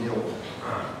getting is nil.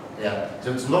 Yeah.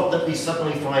 So it's not that we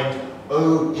suddenly find,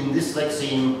 oh, in this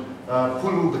lexeme,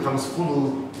 pulu becomes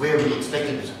fulu where we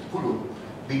expected pulu.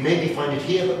 We maybe find it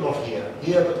here but not here,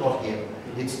 here but not here.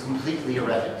 It's completely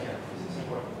erratic.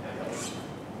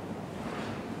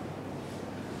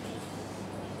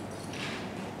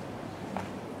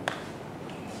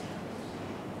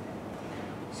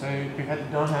 So if you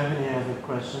don't have any other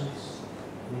questions,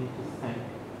 we need to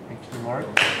thank you,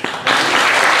 Mark.